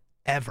dude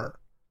ever.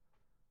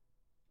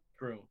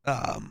 True.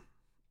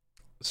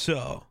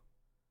 So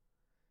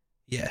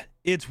yeah,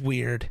 it's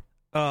weird.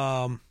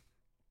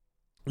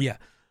 Yeah.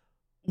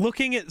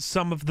 Looking at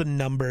some of the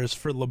numbers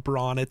for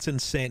LeBron, it's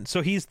insane.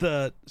 So he's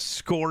the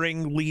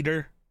scoring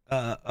leader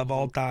of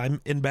all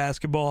time in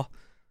basketball.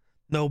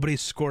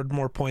 Nobody's scored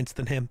more points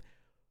than him.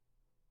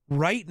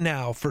 Right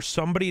now, for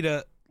somebody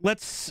to...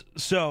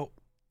 So,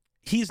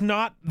 he's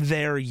not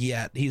there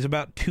yet. He's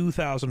about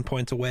 2,000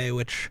 points away,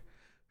 which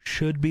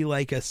should be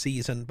like a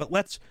season. But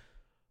let's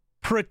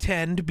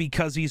pretend,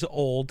 because he's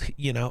old,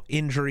 you know,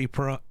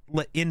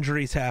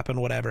 injuries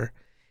happen, whatever.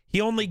 He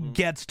only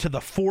gets to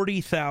the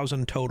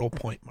 40,000 total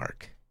point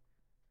mark.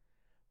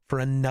 for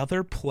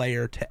another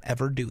player to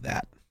ever do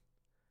that,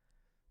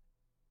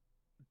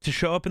 to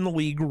show up in the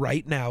league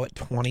right now at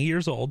 20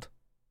 years old,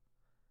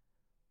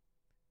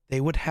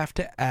 they would have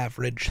to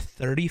average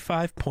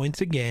 35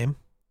 points a game,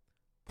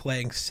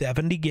 playing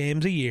 70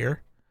 games a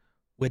year,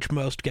 which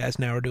most guys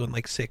now are doing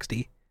like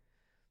 60.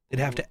 They'd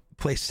have to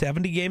play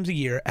 70 games a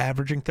year,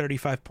 averaging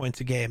 35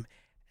 points a game,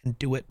 and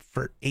do it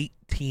for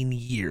 18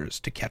 years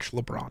to catch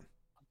LeBron.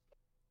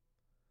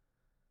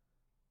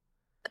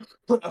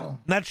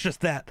 That's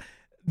just that.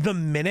 The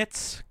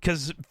minutes,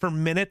 because for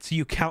minutes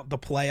you count the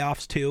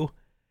playoffs too,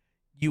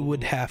 you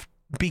would have,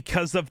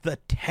 because of the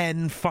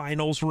 10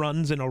 finals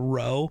runs in a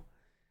row,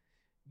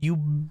 you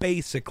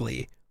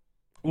basically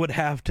would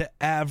have to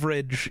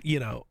average,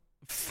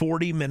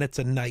 40 minutes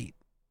a night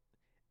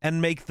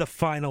and make the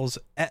finals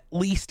at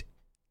least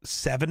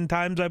 7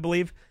 times, I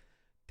believe,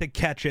 to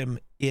catch him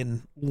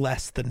in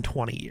less than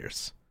 20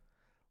 years.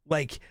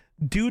 Like,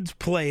 dude's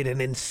played an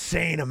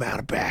insane amount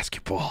of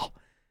basketball.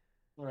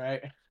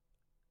 Right.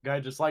 Guy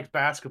just likes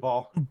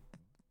basketball.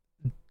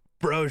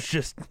 Bro's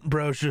just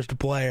a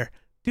player.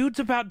 Dude's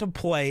about to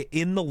play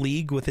in the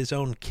league with his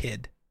own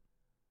kid.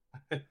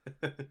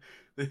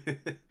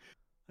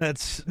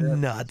 That's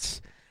nuts.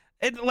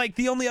 And like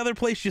the only other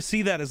place you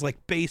see that is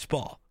like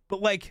baseball.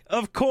 But like,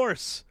 of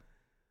course,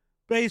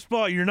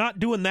 baseball, you're not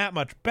doing that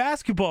much.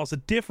 Basketball's a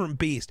different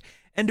beast.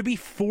 And to be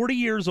 40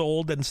 years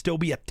old and still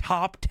be a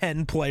top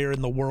 10 player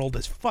in the world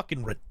is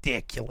fucking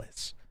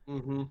ridiculous.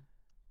 Mm-hmm.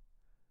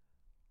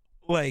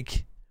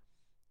 Like,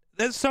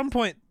 at some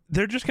point,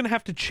 they're just going to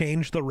have to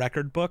change the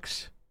record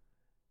books.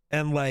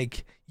 And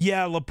like,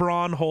 yeah,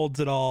 LeBron holds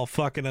it all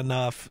fucking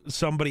enough.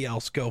 Somebody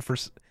else go for...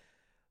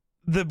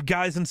 The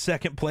guys in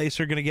second place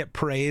are going to get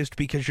praised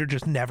because you're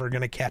just never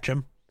going to catch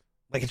him.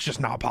 Like, it's just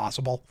not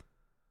possible.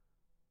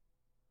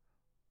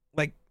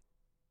 Like,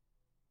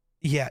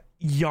 yeah,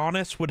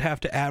 Giannis would have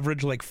to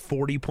average like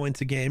 40 points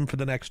a game for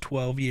the next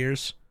 12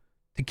 years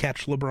to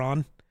catch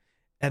LeBron.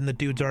 And the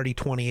dude's already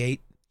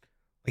 28.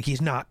 Like,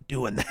 he's not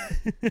doing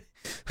that.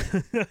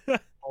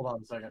 Hold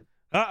on a second.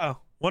 Uh-oh.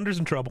 Wonder's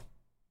in trouble.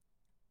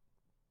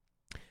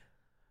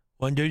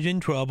 Wonder's in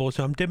trouble.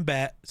 Something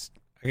bad.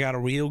 I got a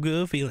real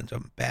good feeling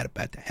something bad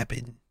about to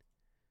happen.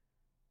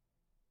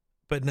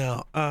 But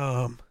no,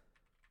 Uh-oh.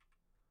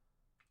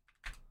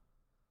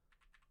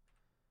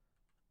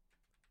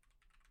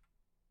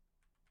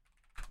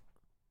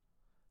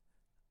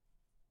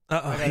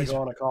 I gotta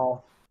go on a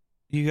call.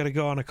 You gotta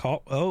go on a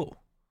call? Oh.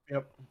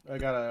 Yep. I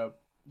got a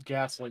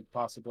gas leak,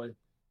 possibly.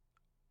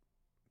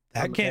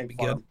 That can't be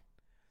good.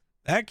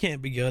 That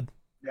can't be good.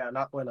 Yeah,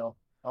 not bueno.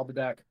 I'll be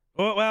back.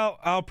 Well,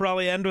 I'll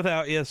probably end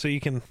without you so you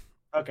can...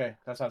 Okay,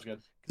 that sounds good.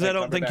 Because I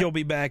don't think you'll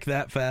be back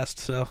that fast,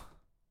 so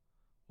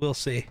we'll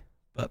see.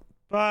 But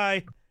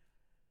bye.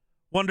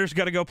 Wonder's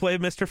got to go play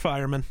Mr.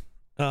 Fireman.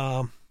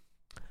 So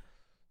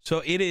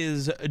it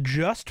is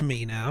just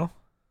me now.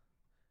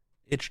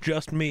 It's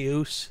just me,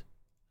 Oos.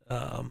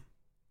 Let's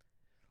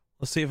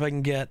see if I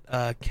can get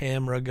a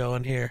camera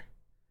going here.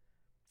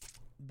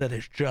 That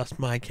is just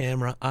my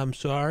camera. I'm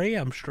sorry,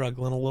 I'm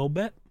struggling a little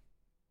bit.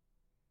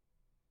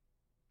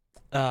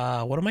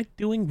 What am I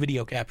doing?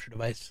 Video capture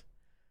device.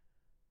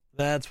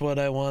 That's what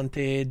I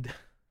wanted.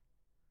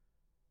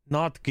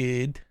 Not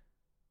good.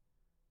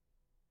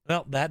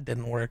 Well, that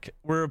didn't work.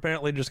 We're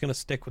apparently just going to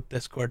stick with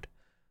Discord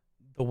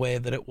the way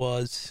that it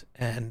was.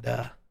 And,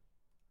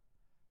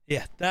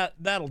 yeah,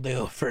 that'll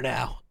do for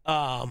now.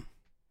 Yeah,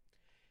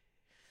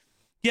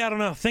 I don't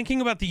know.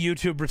 Thinking about the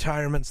YouTube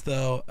retirements,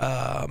 though,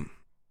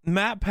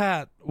 Matt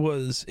Pat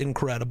was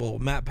incredible.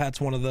 Matt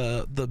Pat's one of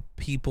the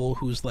people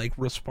who's, like,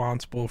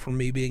 responsible for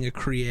me being a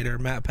creator.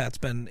 Matt Pat's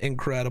been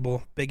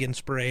incredible. Big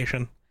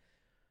inspiration.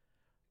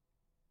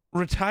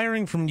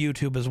 Retiring from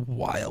YouTube is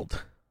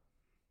wild.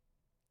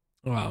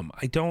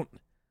 I don't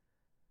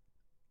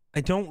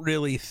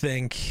really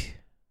think...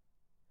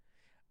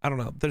 I don't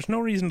know. There's no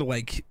reason to,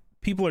 like...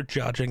 People are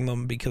judging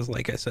them because,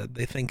 like I said,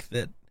 they think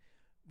that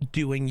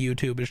doing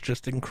YouTube is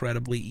just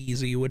incredibly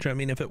easy, which, I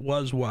mean, if it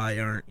was, why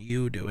aren't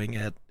you doing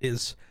it,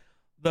 is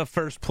the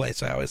first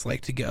place I always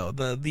like to go.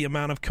 The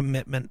amount of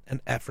commitment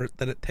and effort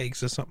that it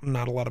takes is something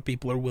not a lot of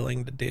people are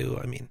willing to do.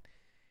 I mean,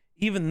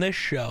 even this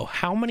show,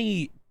 how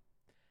many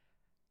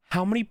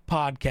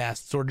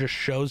podcasts or just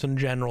shows in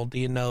general do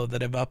you know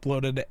that have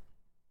uploaded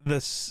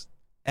this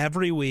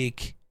every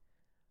week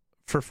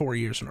for 4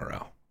 years in a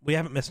row? We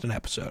haven't missed an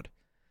episode.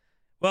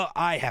 Well,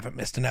 I haven't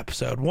missed an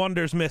episode.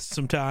 Wonder's missed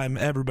some time.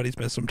 Everybody's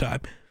missed some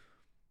time.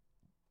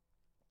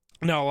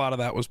 Now, a lot of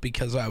that was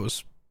because I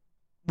was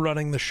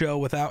running the show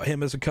without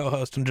him as a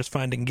co-host and just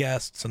finding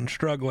guests and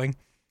struggling.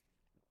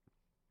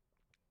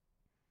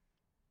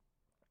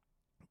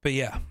 But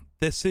yeah,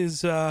 this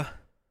is,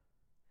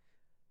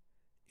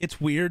 it's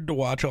weird to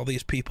watch all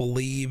these people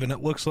leave, and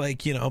it looks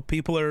like,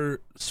 people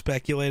are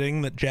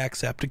speculating that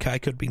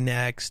Jacksepticeye could be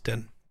next,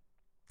 and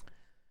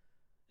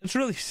it's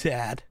really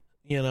sad,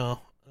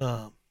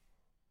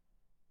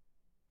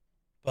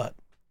 but,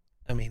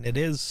 I mean, it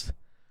is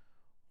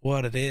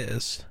what it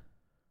is.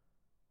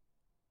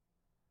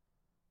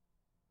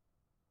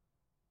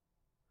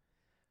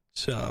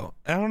 So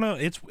I don't know.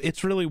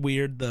 It's really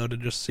weird though to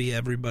just see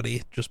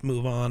everybody just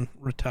move on,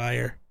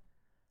 retire.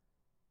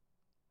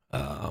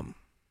 I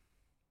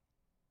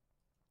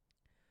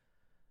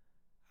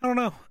don't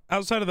know.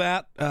 Outside of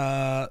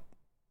that,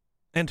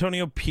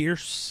 Antonio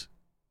Pierce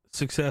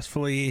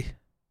successfully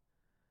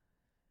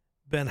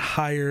been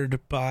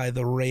hired by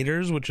the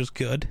Raiders, which is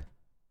good.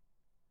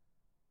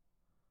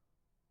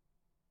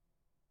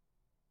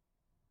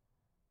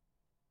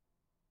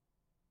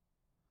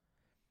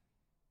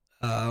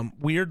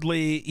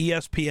 Weirdly,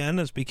 ESPN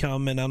has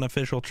become an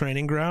unofficial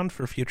training ground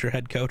for future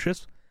head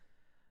coaches.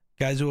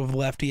 Guys who have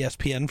left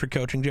ESPN for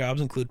coaching jobs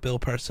include Bill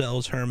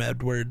Parcells, Herm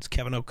Edwards,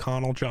 Kevin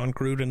O'Connell, John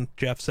Gruden,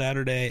 Jeff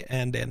Saturday,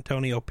 and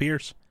Antonio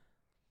Pierce.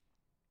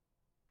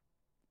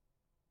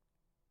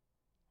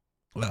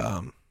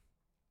 Yeah,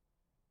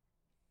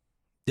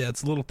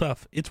 it's a little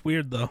tough. It's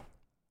weird, though.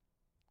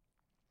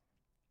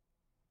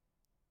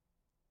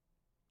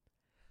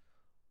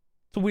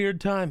 It's a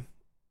weird time.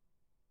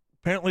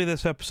 Apparently,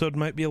 this episode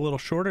might be a little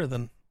shorter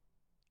than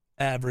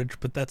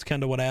average, but that's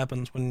kind of what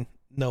happens when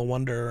no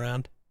Wunder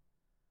around.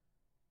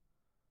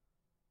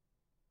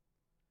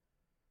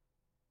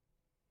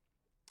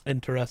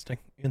 Interesting.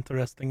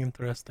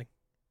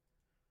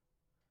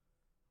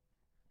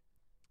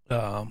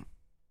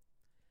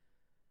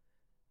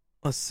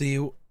 Let's see.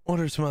 What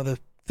are some other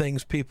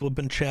things people have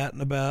been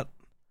chatting about?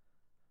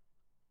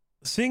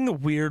 Seeing the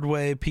weird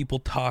way people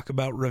talk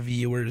about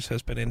reviewers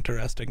has been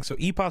interesting. So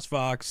Epos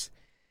Vox,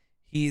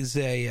 he's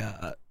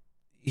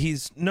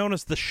known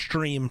as the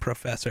stream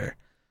professor.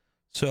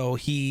 So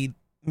he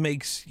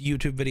makes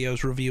YouTube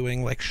videos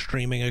reviewing like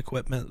streaming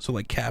equipment, so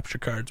like capture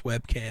cards,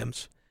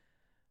 webcams,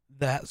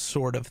 that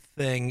sort of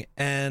thing.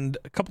 And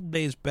a couple of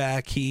days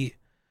back, he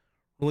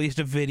released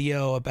a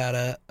video about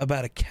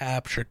a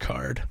capture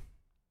card.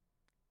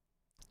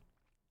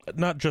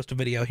 Not just a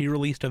video. He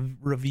released a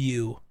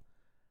review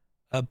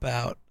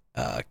about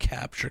a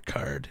capture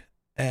card,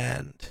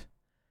 and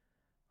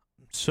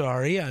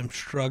sorry, I'm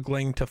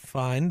struggling to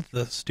find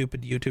the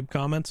stupid YouTube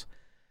comments.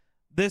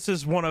 This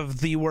is one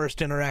of the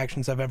worst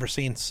interactions I've ever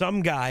seen.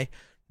 Some guy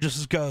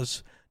just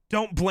goes,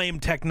 "Don't blame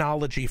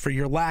technology for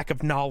your lack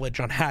of knowledge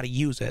on how to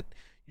use it.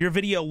 Your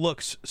video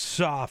looks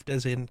soft,"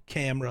 as in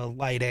camera,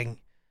 lighting,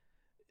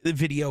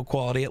 video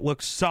quality. It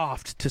looks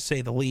soft, to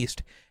say the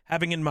least.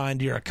 Having in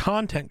mind you're a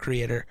content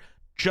creator,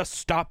 just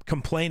stop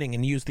complaining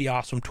and use the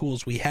awesome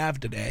tools we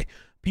have today.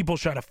 People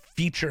try to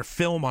feature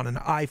film on an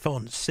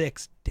iPhone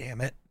 6,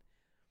 damn it.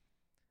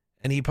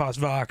 And Epos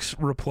Vox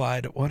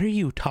replied, "What are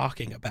you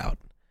talking about?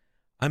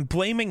 I'm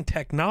blaming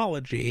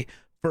technology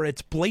for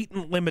its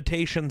blatant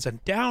limitations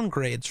and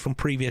downgrades from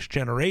previous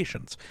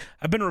generations.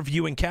 I've been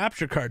reviewing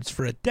capture cards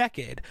for a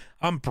decade.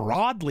 I'm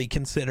broadly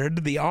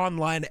considered the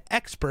online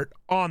expert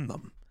on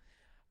them.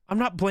 I'm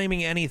not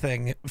blaming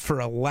anything for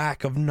a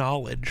lack of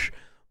knowledge.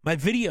 My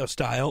video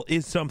style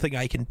is something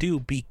I can do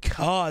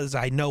because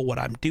I know what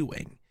I'm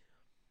doing.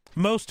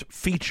 Most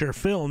feature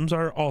films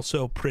are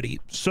also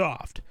pretty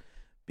soft,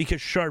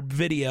 because sharp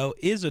video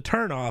is a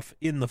turnoff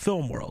in the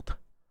film world.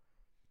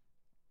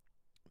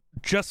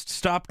 Just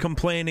stop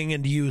complaining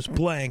and use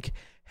blank.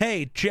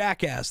 Hey,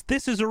 jackass,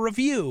 this is a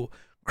review,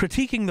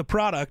 critiquing the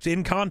product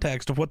in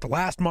context of what the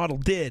last model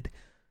did,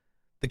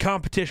 the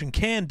competition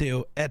can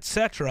do,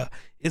 etc.,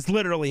 is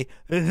literally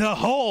the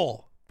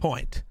whole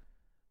point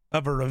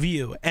of a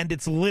review, and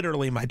it's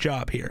literally my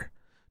job here.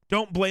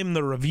 Don't blame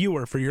the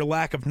reviewer for your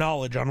lack of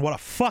knowledge on what a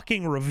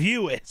fucking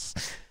review is."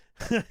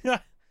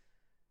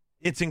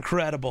 It's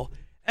incredible.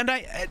 And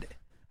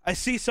I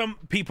see some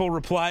people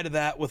reply to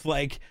that with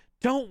like,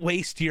 "Don't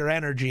waste your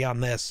energy on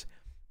this."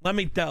 Let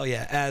me tell you,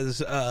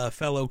 as a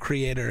fellow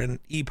creator, and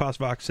Epos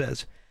Vox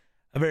says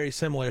a very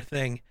similar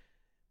thing,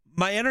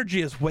 my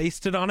energy is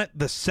wasted on it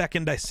the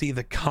second I see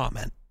the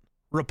comment.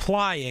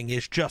 Replying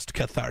is just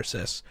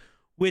catharsis,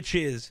 which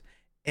is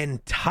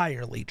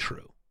entirely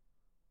true.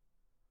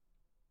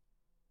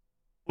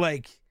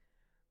 Like,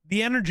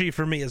 the energy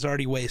for me is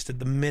already wasted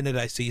the minute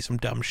I see some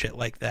dumb shit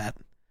like that.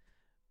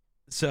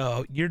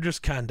 So you're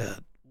just kind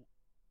of,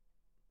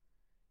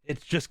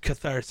 it's just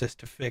catharsis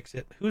to fix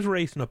it. Who's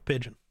racing a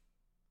pigeon?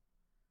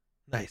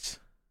 Nice.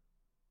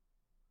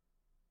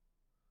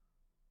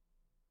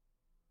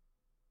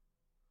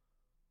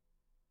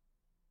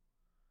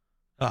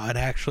 Oh, and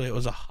actually it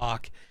was a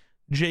hawk.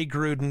 Jay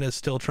Gruden is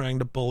still trying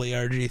to bully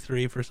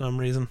RG3 for some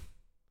reason.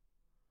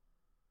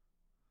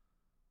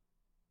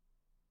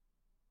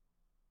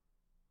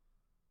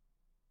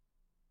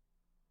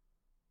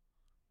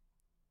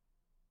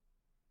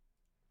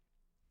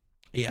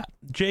 Yeah,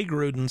 Jay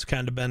Gruden's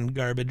kind of been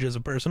garbage as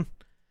a person.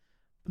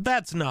 But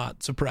that's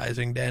not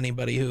surprising to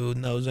anybody who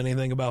knows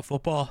anything about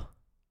football.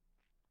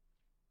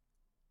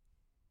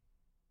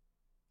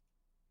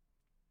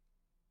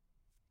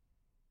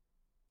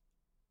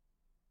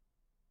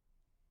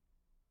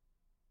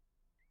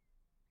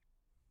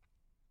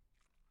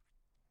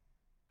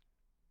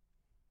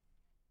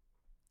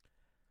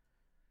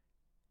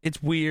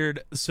 It's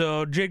weird.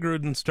 So Jay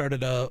Gruden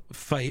started a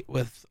fight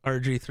with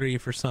RG3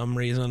 for some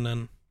reason,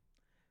 and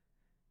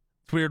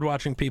It's weird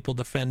watching people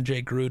defend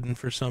Jay Gruden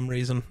for some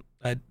reason.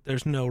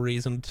 There's no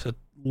reason to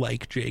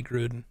like Jay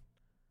Gruden.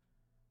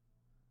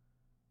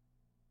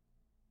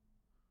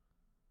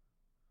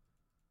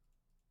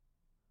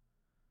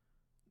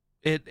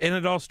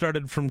 It all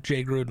started from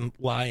Jay Gruden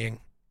lying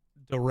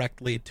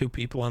directly to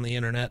people on the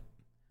internet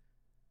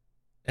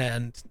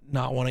and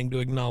not wanting to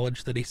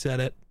acknowledge that he said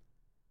it.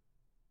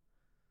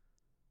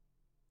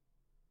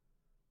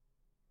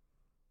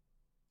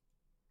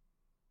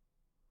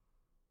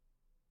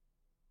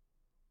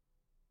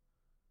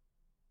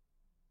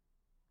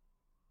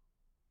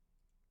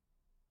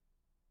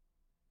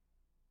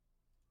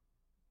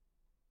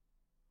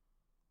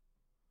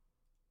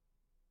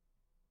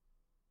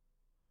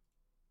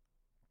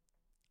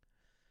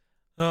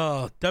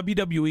 Oh,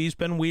 WWE's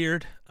been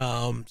weird.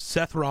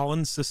 Seth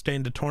Rollins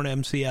sustained a torn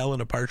MCL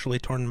and a partially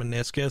torn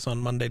meniscus on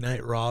Monday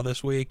Night Raw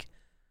this week.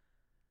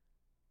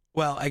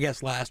 Well, I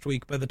guess last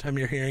week by the time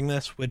you're hearing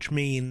this, which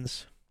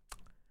means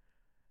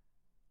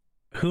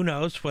who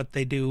knows what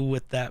they do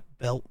with that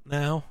belt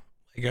now?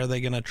 Like, are they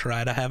going to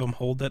try to have him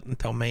hold it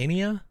until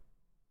Mania?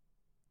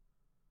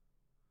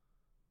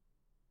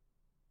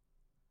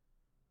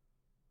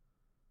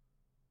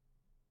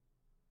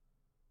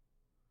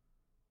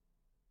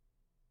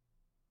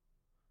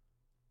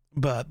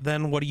 But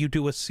then what do you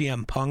do with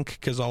CM Punk?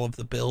 Because all of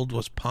the build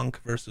was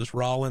Punk versus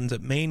Rollins at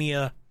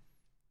Mania.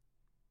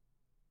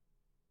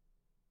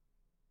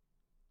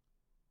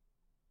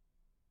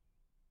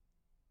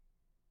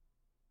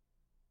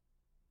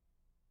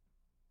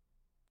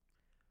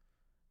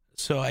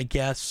 So I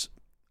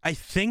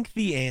think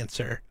the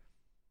answer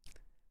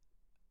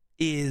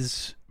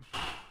is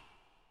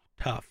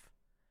tough.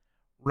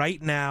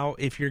 Right now,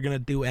 if you're going to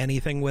do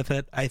anything with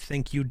it, I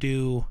think you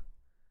do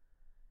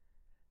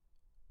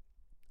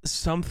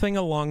something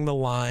along the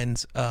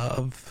lines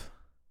of,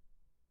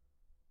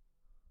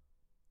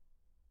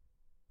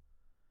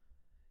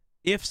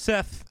 if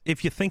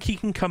you think he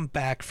can come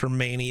back for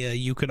Mania,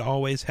 you could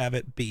always have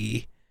it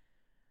be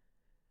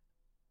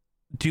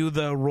do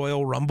the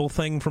Royal Rumble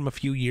thing from a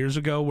few years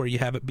ago where you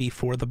have it be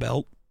for the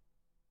belt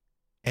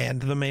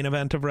and the main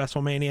event of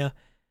WrestleMania,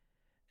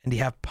 and you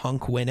have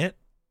Punk win it,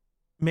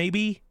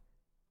 maybe.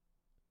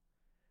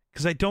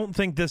 Because I don't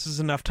think this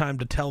is enough time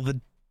to tell the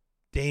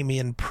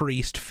Damian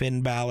Priest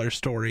Finn Balor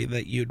story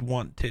that you'd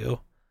want to.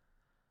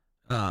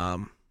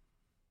 So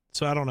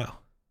I don't know.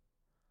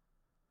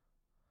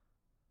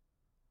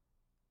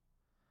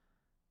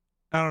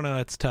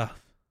 It's tough.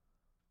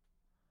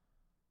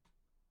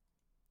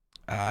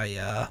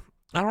 I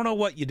don't know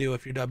what you do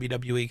if you're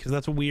WWE, because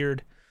that's a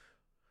weird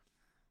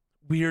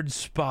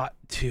spot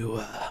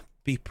to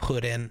be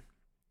put in.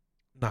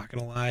 Not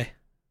gonna lie.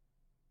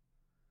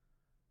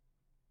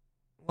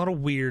 A lot of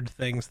weird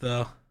things,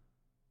 though.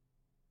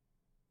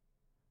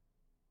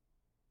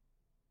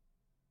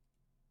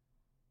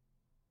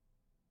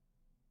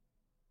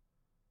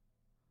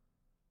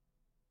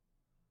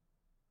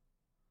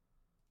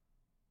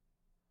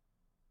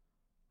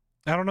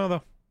 I don't know,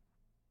 though.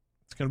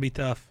 It's gonna be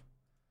tough.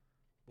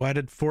 Why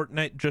did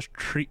Fortnite just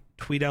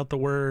tweet out the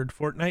word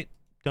Fortnite?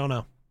 Don't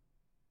know.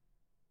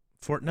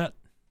 Fortnite?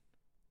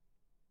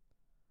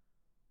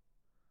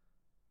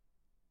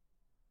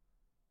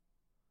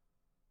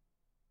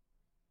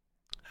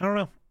 I don't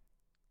know.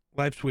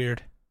 Life's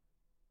weird.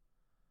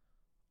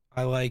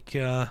 I like,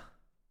 that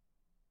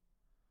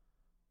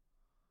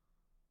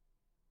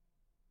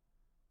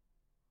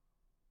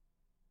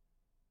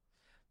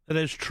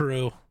is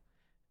true.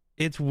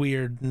 It's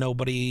weird.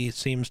 Nobody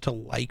seems to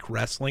like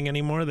wrestling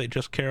anymore. They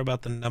just care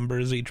about the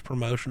numbers each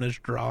promotion is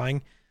drawing.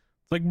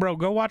 It's like, bro,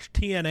 go watch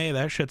TNA.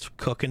 That shit's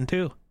cooking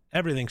too.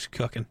 Everything's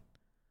cooking.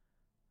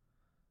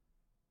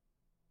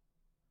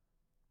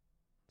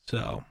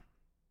 So,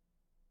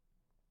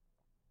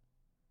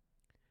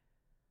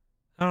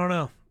 I don't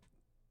know.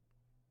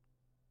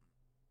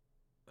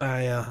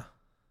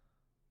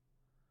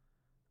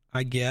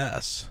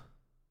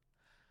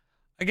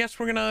 I guess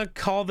we're gonna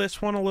call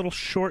this one a little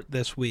short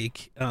this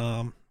week,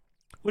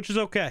 which is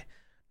okay.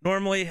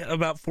 Normally,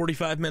 about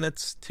 45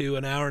 minutes to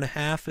an hour and a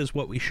half is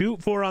what we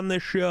shoot for on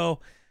this show.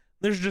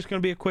 There's just gonna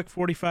be a quick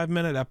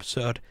 45-minute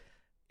episode.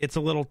 It's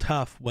a little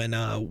tough when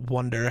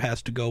Wunder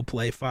has to go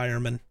play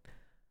fireman,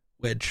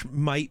 which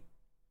might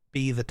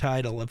be the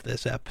title of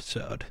this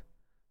episode.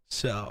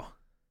 So,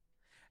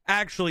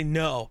 actually,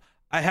 no.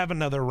 I have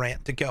another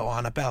rant to go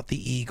on about the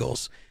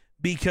Eagles,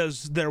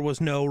 because there was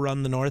no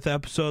Run the North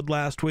episode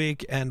last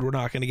week, and we're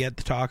not going to get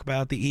to talk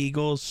about the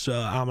Eagles, so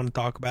I'm going to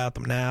talk about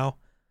them now.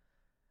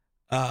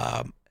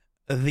 The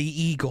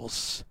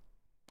Eagles,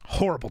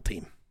 horrible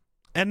team.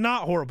 And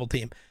not horrible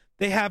team.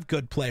 They have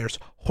good players.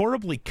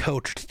 Horribly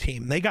coached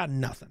team. They got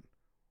nothing.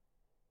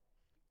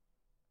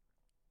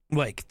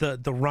 Like, the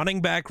running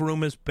back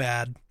room is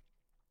bad.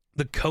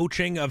 The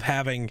coaching of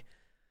having...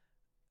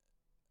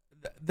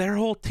 Their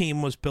whole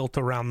team was built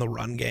around the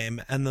run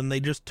game, and then they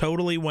just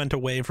totally went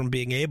away from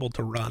being able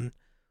to run,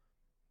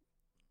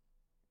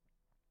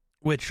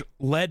 which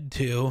led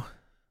to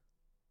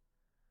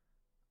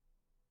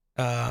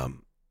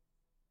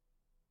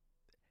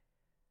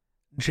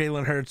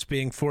Jalen Hurts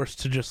being forced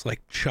to just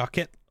like chuck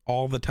it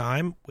all the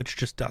time, which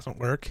just doesn't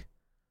work.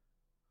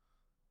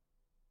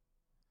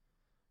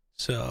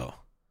 So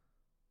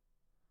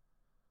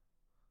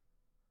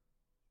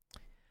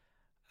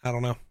I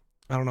don't know.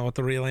 I don't know what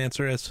the real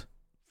answer is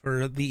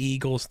for the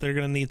Eagles. They're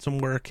going to need some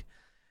work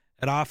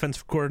at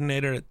offensive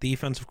coordinator, at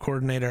defensive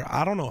coordinator.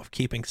 I don't know if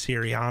keeping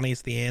Sirianni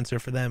is the answer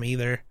for them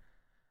either.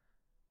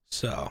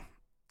 So,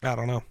 I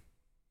don't know.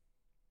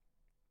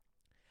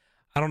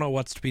 I don't know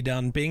what's to be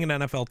done. Being an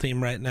NFL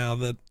team right now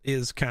that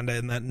is kind of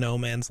in that no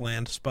man's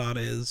land spot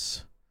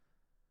is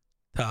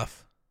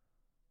tough.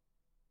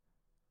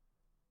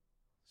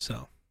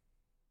 So.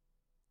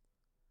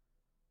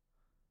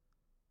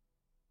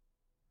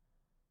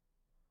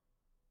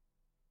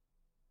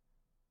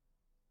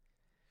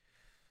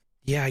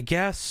 Yeah, I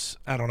guess.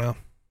 I don't know.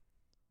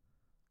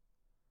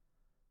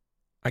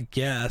 I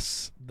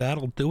guess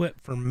that'll do it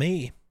for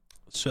me.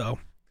 So,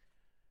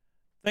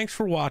 thanks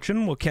for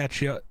watching. We'll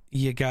catch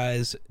you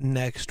guys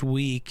next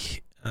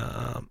week.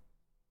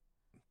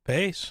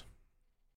 Peace.